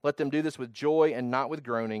 Let them do this with joy and not with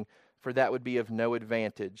groaning, for that would be of no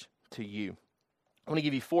advantage to you. I want to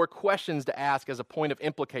give you 4 questions to ask as a point of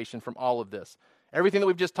implication from all of this. Everything that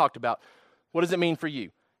we've just talked about, what does it mean for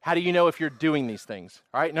you? How do you know if you're doing these things?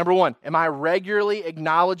 All right, number 1, am I regularly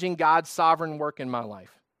acknowledging God's sovereign work in my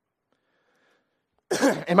life?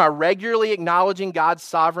 Am I regularly acknowledging God's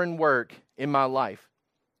sovereign work in my life?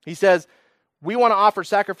 He says, we want to offer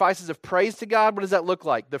sacrifices of praise to God. What does that look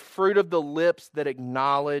like? The fruit of the lips that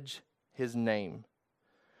acknowledge his name.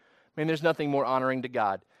 I mean, there's nothing more honoring to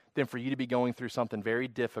God than for you to be going through something very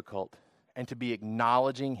difficult and to be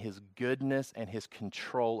acknowledging his goodness and his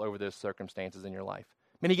control over those circumstances in your life.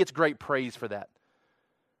 I mean, he gets great praise for that,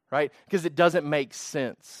 right? Because it doesn't make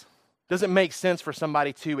sense. Doesn't make sense for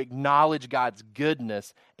somebody to acknowledge God's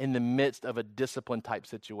goodness in the midst of a discipline type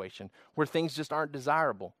situation where things just aren't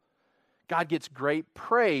desirable. God gets great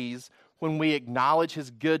praise when we acknowledge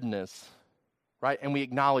his goodness, right? And we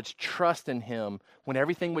acknowledge trust in him when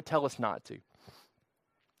everything would tell us not to.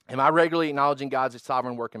 Am I regularly acknowledging God's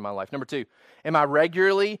sovereign work in my life? Number 2, am I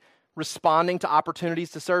regularly responding to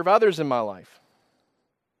opportunities to serve others in my life?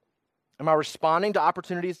 Am I responding to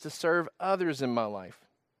opportunities to serve others in my life?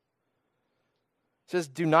 It says,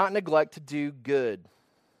 do not neglect to do good.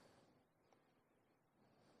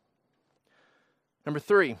 Number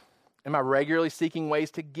 3, am I regularly seeking ways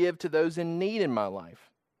to give to those in need in my life?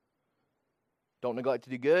 Don't neglect to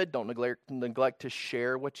do good. Don't neglect to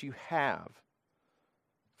share what you have.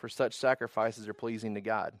 For such sacrifices are pleasing to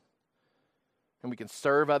God. And we can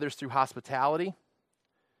serve others through hospitality.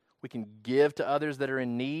 We can give to others that are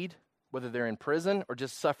in need, whether they're in prison or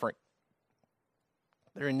just suffering.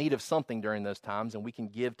 They're in need of something during those times, and we can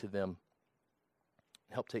give to them,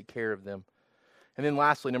 help take care of them. And then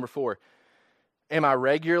lastly, number 4, am I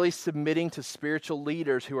regularly submitting to spiritual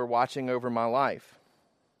leaders who are watching over my life?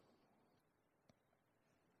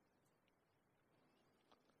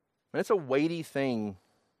 And it's a weighty thing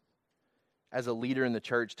as a leader in the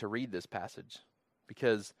church to read this passage,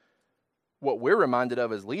 because what we're reminded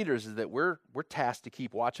of as leaders is that we're tasked to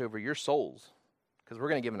keep watch over your souls, because we're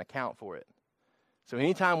going to give an account for it. So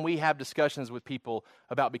anytime we have discussions with people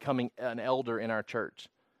about becoming an elder in our church,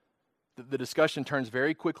 the discussion turns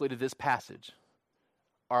very quickly to this passage.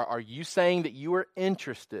 Are you saying that you are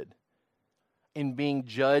interested in being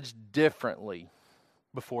judged differently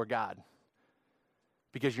before God?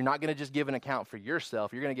 Because you're not going to just give an account for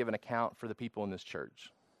yourself, you're going to give an account for the people in this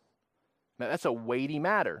church. Now, that's a weighty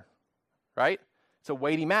matter, right? It's a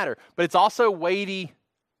weighty matter. But it's also weighty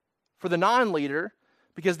for the non-leader,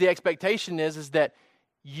 because the expectation is that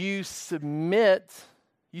you submit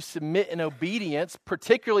in obedience,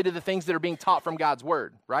 particularly to the things that are being taught from God's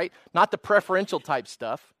word, right? Not the preferential type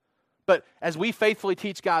stuff, But as we faithfully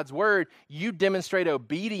teach God's word, you demonstrate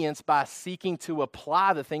obedience by seeking to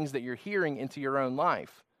apply the things that you're hearing into your own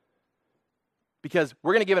life. Because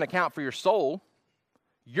we're going to give an account for your soul.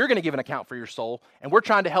 You're going to give an account for your soul. And we're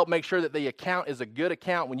trying to help make sure that the account is a good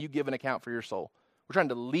account when you give an account for your soul. We're trying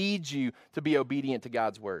to lead you to be obedient to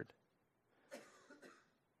God's word.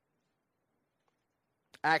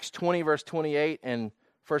 Acts 20, verse 28, and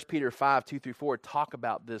 1 Peter 5, 2 through 4 talk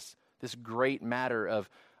about this great matter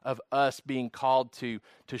of us being called to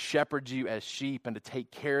shepherd you as sheep and to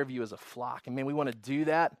take care of you as a flock. And man, we want to do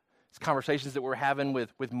that. It's conversations that we're having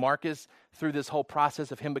with Marcus through this whole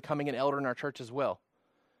process of him becoming an elder in our church as well.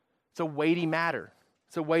 It's a weighty matter.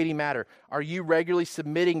 It's a weighty matter. Are you regularly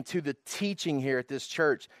submitting to the teaching here at this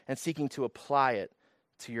church and seeking to apply it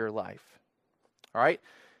to your life? All right.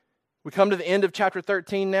 We come to the end of chapter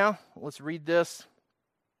 13 now. Let's read this.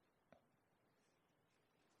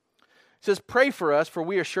 It says, "Pray for us, for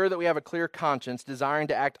we are sure that we have a clear conscience, desiring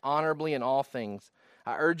to act honorably in all things.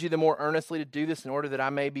 I urge you the more earnestly to do this in order that I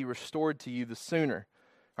may be restored to you the sooner."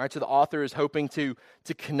 All right, so the author is hoping to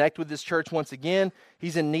connect with this church once again.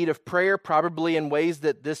 He's in need of prayer, probably in ways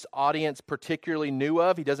that this audience particularly knew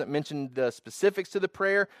of. He doesn't mention the specifics to the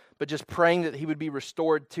prayer, but just praying that he would be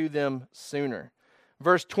restored to them sooner.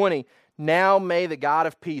 Verse 20, "Now may the God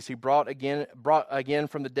of peace, who brought again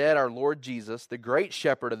from the dead our Lord Jesus, the great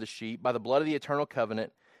shepherd of the sheep, by the blood of the eternal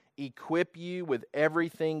covenant, equip you with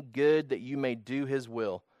everything good that you may do his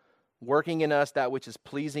will, working in us that which is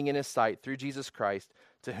pleasing in his sight, through Jesus Christ,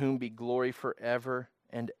 to whom be glory forever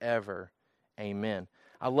and ever. Amen."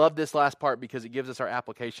 I love this last part because it gives us our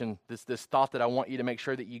application, this thought that I want you to make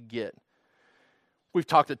sure that you get. We've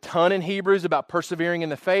talked a ton in Hebrews about persevering in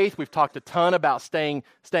the faith. We've talked a ton about staying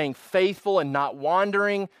faithful and not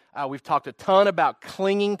wandering. We've talked a ton about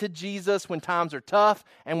clinging to Jesus when times are tough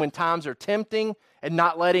and when times are tempting, and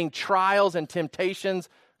not letting trials and temptations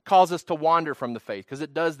cause us to wander from the faith, because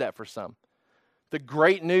it does that for some. The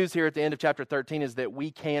great news here at the end of chapter 13 is that we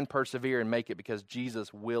can persevere and make it because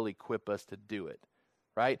Jesus will equip us to do it,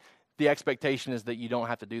 right? The expectation is that you don't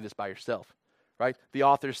have to do this by yourself, right? The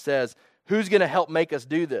author says, who's going to help make us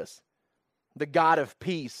do this? The God of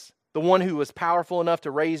peace, the one who was powerful enough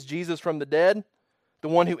to raise Jesus from the dead, the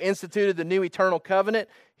one who instituted the new eternal covenant.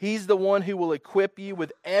 He's the one who will equip you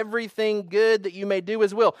with everything good that you may do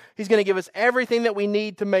his will. He's going to give us everything that we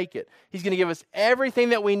need to make it. He's going to give us everything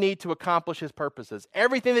that we need to accomplish his purposes.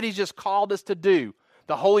 Everything that he's just called us to do,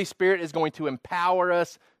 the Holy Spirit is going to empower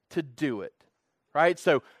us to do it, right?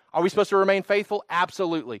 So are we supposed to remain faithful?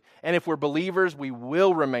 Absolutely. And if we're believers, we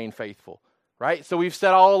will remain faithful, right? So we've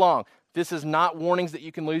said all along, this is not warnings that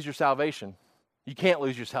you can lose your salvation. You can't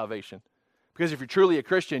lose your salvation. Because if you're truly a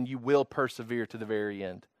Christian, you will persevere to the very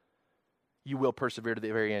end. You will persevere to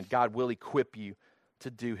the very end. God will equip you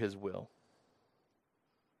to do his will.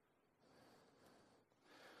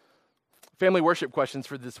 Family worship questions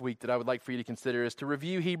for this week that I would like for you to consider is to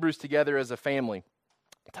review Hebrews together as a family.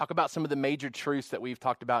 Talk about some of the major truths that we've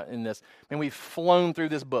talked about in this. And we've flown through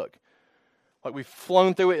this book. Like we've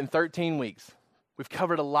flown through it in 13 weeks. We've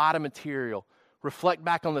covered a lot of material. Reflect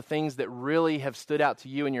back on the things that really have stood out to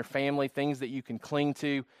you and your family, things that you can cling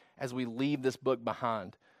to as we leave this book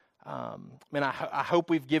behind. I hope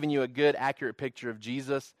we've given you a good, accurate picture of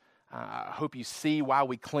Jesus. I hope you see why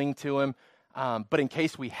we cling to him. But in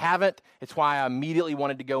case we haven't, it's why I immediately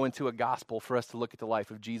wanted to go into a gospel for us to look at the life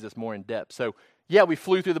of Jesus more in depth. So, yeah, we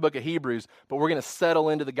flew through the book of Hebrews, but we're going to settle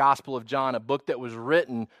into the Gospel of John, a book that was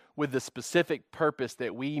written with the specific purpose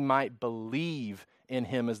that we might believe in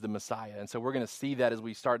him as the Messiah. And so we're going to see that as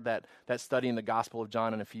we start that study in the Gospel of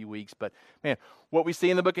John in a few weeks. But man, what we see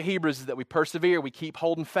in the book of Hebrews is that we persevere, we keep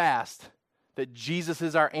holding fast, that Jesus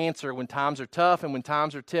is our answer when times are tough and when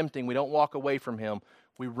times are tempting. We don't walk away from him.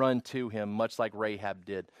 We run to him, much like Rahab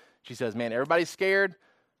did. She says, man, everybody's scared.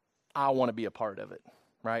 I want to be a part of it,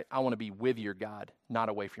 right? I want to be with your God, not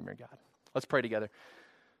away from your God. Let's pray together.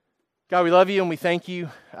 God, we love you and we thank you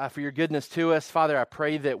for your goodness to us. Father, I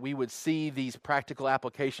pray that we would see these practical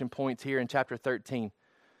application points here in chapter 13,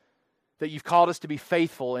 that you've called us to be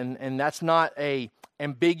faithful, and that's not a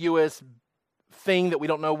ambiguous thing that we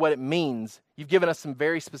don't know what it means. You've given us some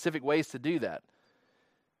very specific ways to do that.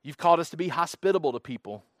 You've called us to be hospitable to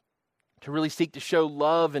people, to really seek to show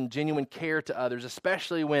love and genuine care to others,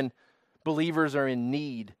 especially when believers are in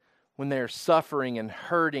need, when they're suffering and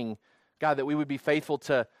hurting. God, that we would be faithful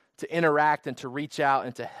to interact and to reach out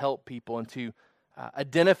and to help people and to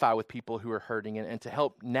identify with people who are hurting and to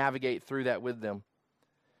help navigate through that with them.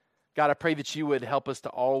 God, I pray that you would help us to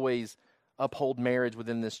always uphold marriage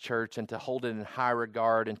within this church and to hold it in high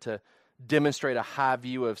regard and to demonstrate a high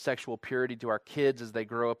view of sexual purity to our kids as they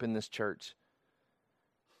grow up in this church.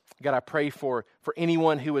 God, I pray for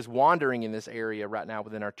anyone who is wandering in this area right now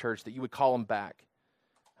within our church, that you would call them back.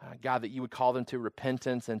 God, that you would call them to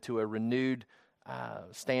repentance and to a renewed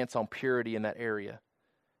stance on purity in that area.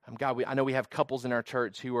 God, I know we have couples in our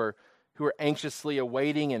church who are anxiously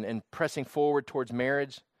awaiting and pressing forward towards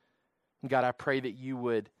marriage. And God, I pray that you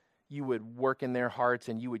would work in their hearts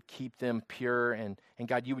and you would keep them pure. And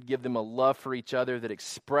God, you would give them a love for each other that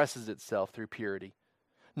expresses itself through purity.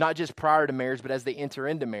 Not just prior to marriage, but as they enter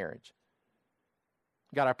into marriage.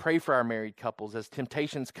 God, I pray for our married couples as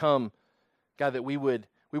temptations come, God, that we would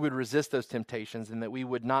resist those temptations and that we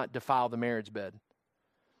would not defile the marriage bed.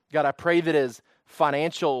 God, I pray that as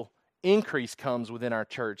financial increase comes within our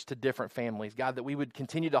church to different families, God, that we would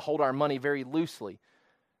continue to hold our money very loosely,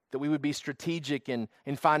 that we would be strategic in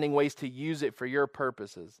finding ways to use it for your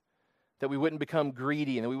purposes, that we wouldn't become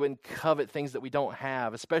greedy and that we wouldn't covet things that we don't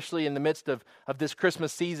have, especially in the midst of this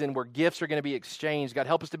Christmas season where gifts are going to be exchanged. God,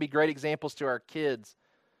 help us to be great examples to our kids,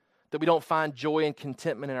 that we don't find joy and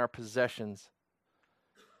contentment in our possessions.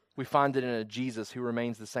 We find it in a Jesus who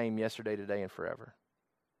remains the same yesterday, today, and forever.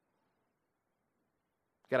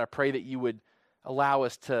 God, I pray that you would allow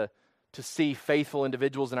us to see faithful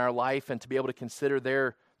individuals in our life and to be able to consider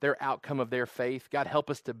their outcome of their faith. God, help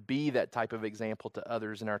us to be that type of example to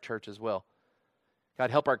others in our church as well.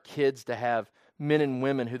 God, help our kids to have men and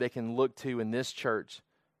women who they can look to in this church,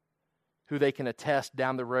 who they can attest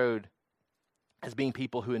down the road as being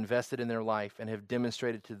people who invested in their life and have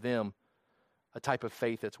demonstrated to them a type of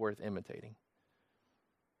faith that's worth imitating.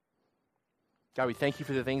 God, we thank you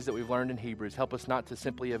for the things that we've learned in Hebrews. Help us not to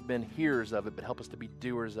simply have been hearers of it, but help us to be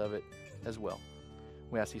doers of it as well.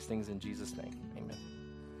 We ask these things in Jesus' name. Amen.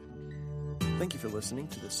 Thank you for listening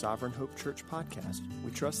to the Sovereign Hope Church podcast.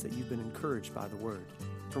 We trust that you've been encouraged by the word.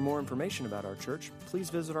 For more information about our church, please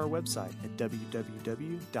visit our website at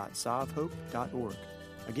www.sovhope.org.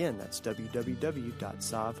 Again, that's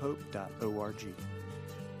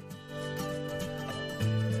www.sovhope.org.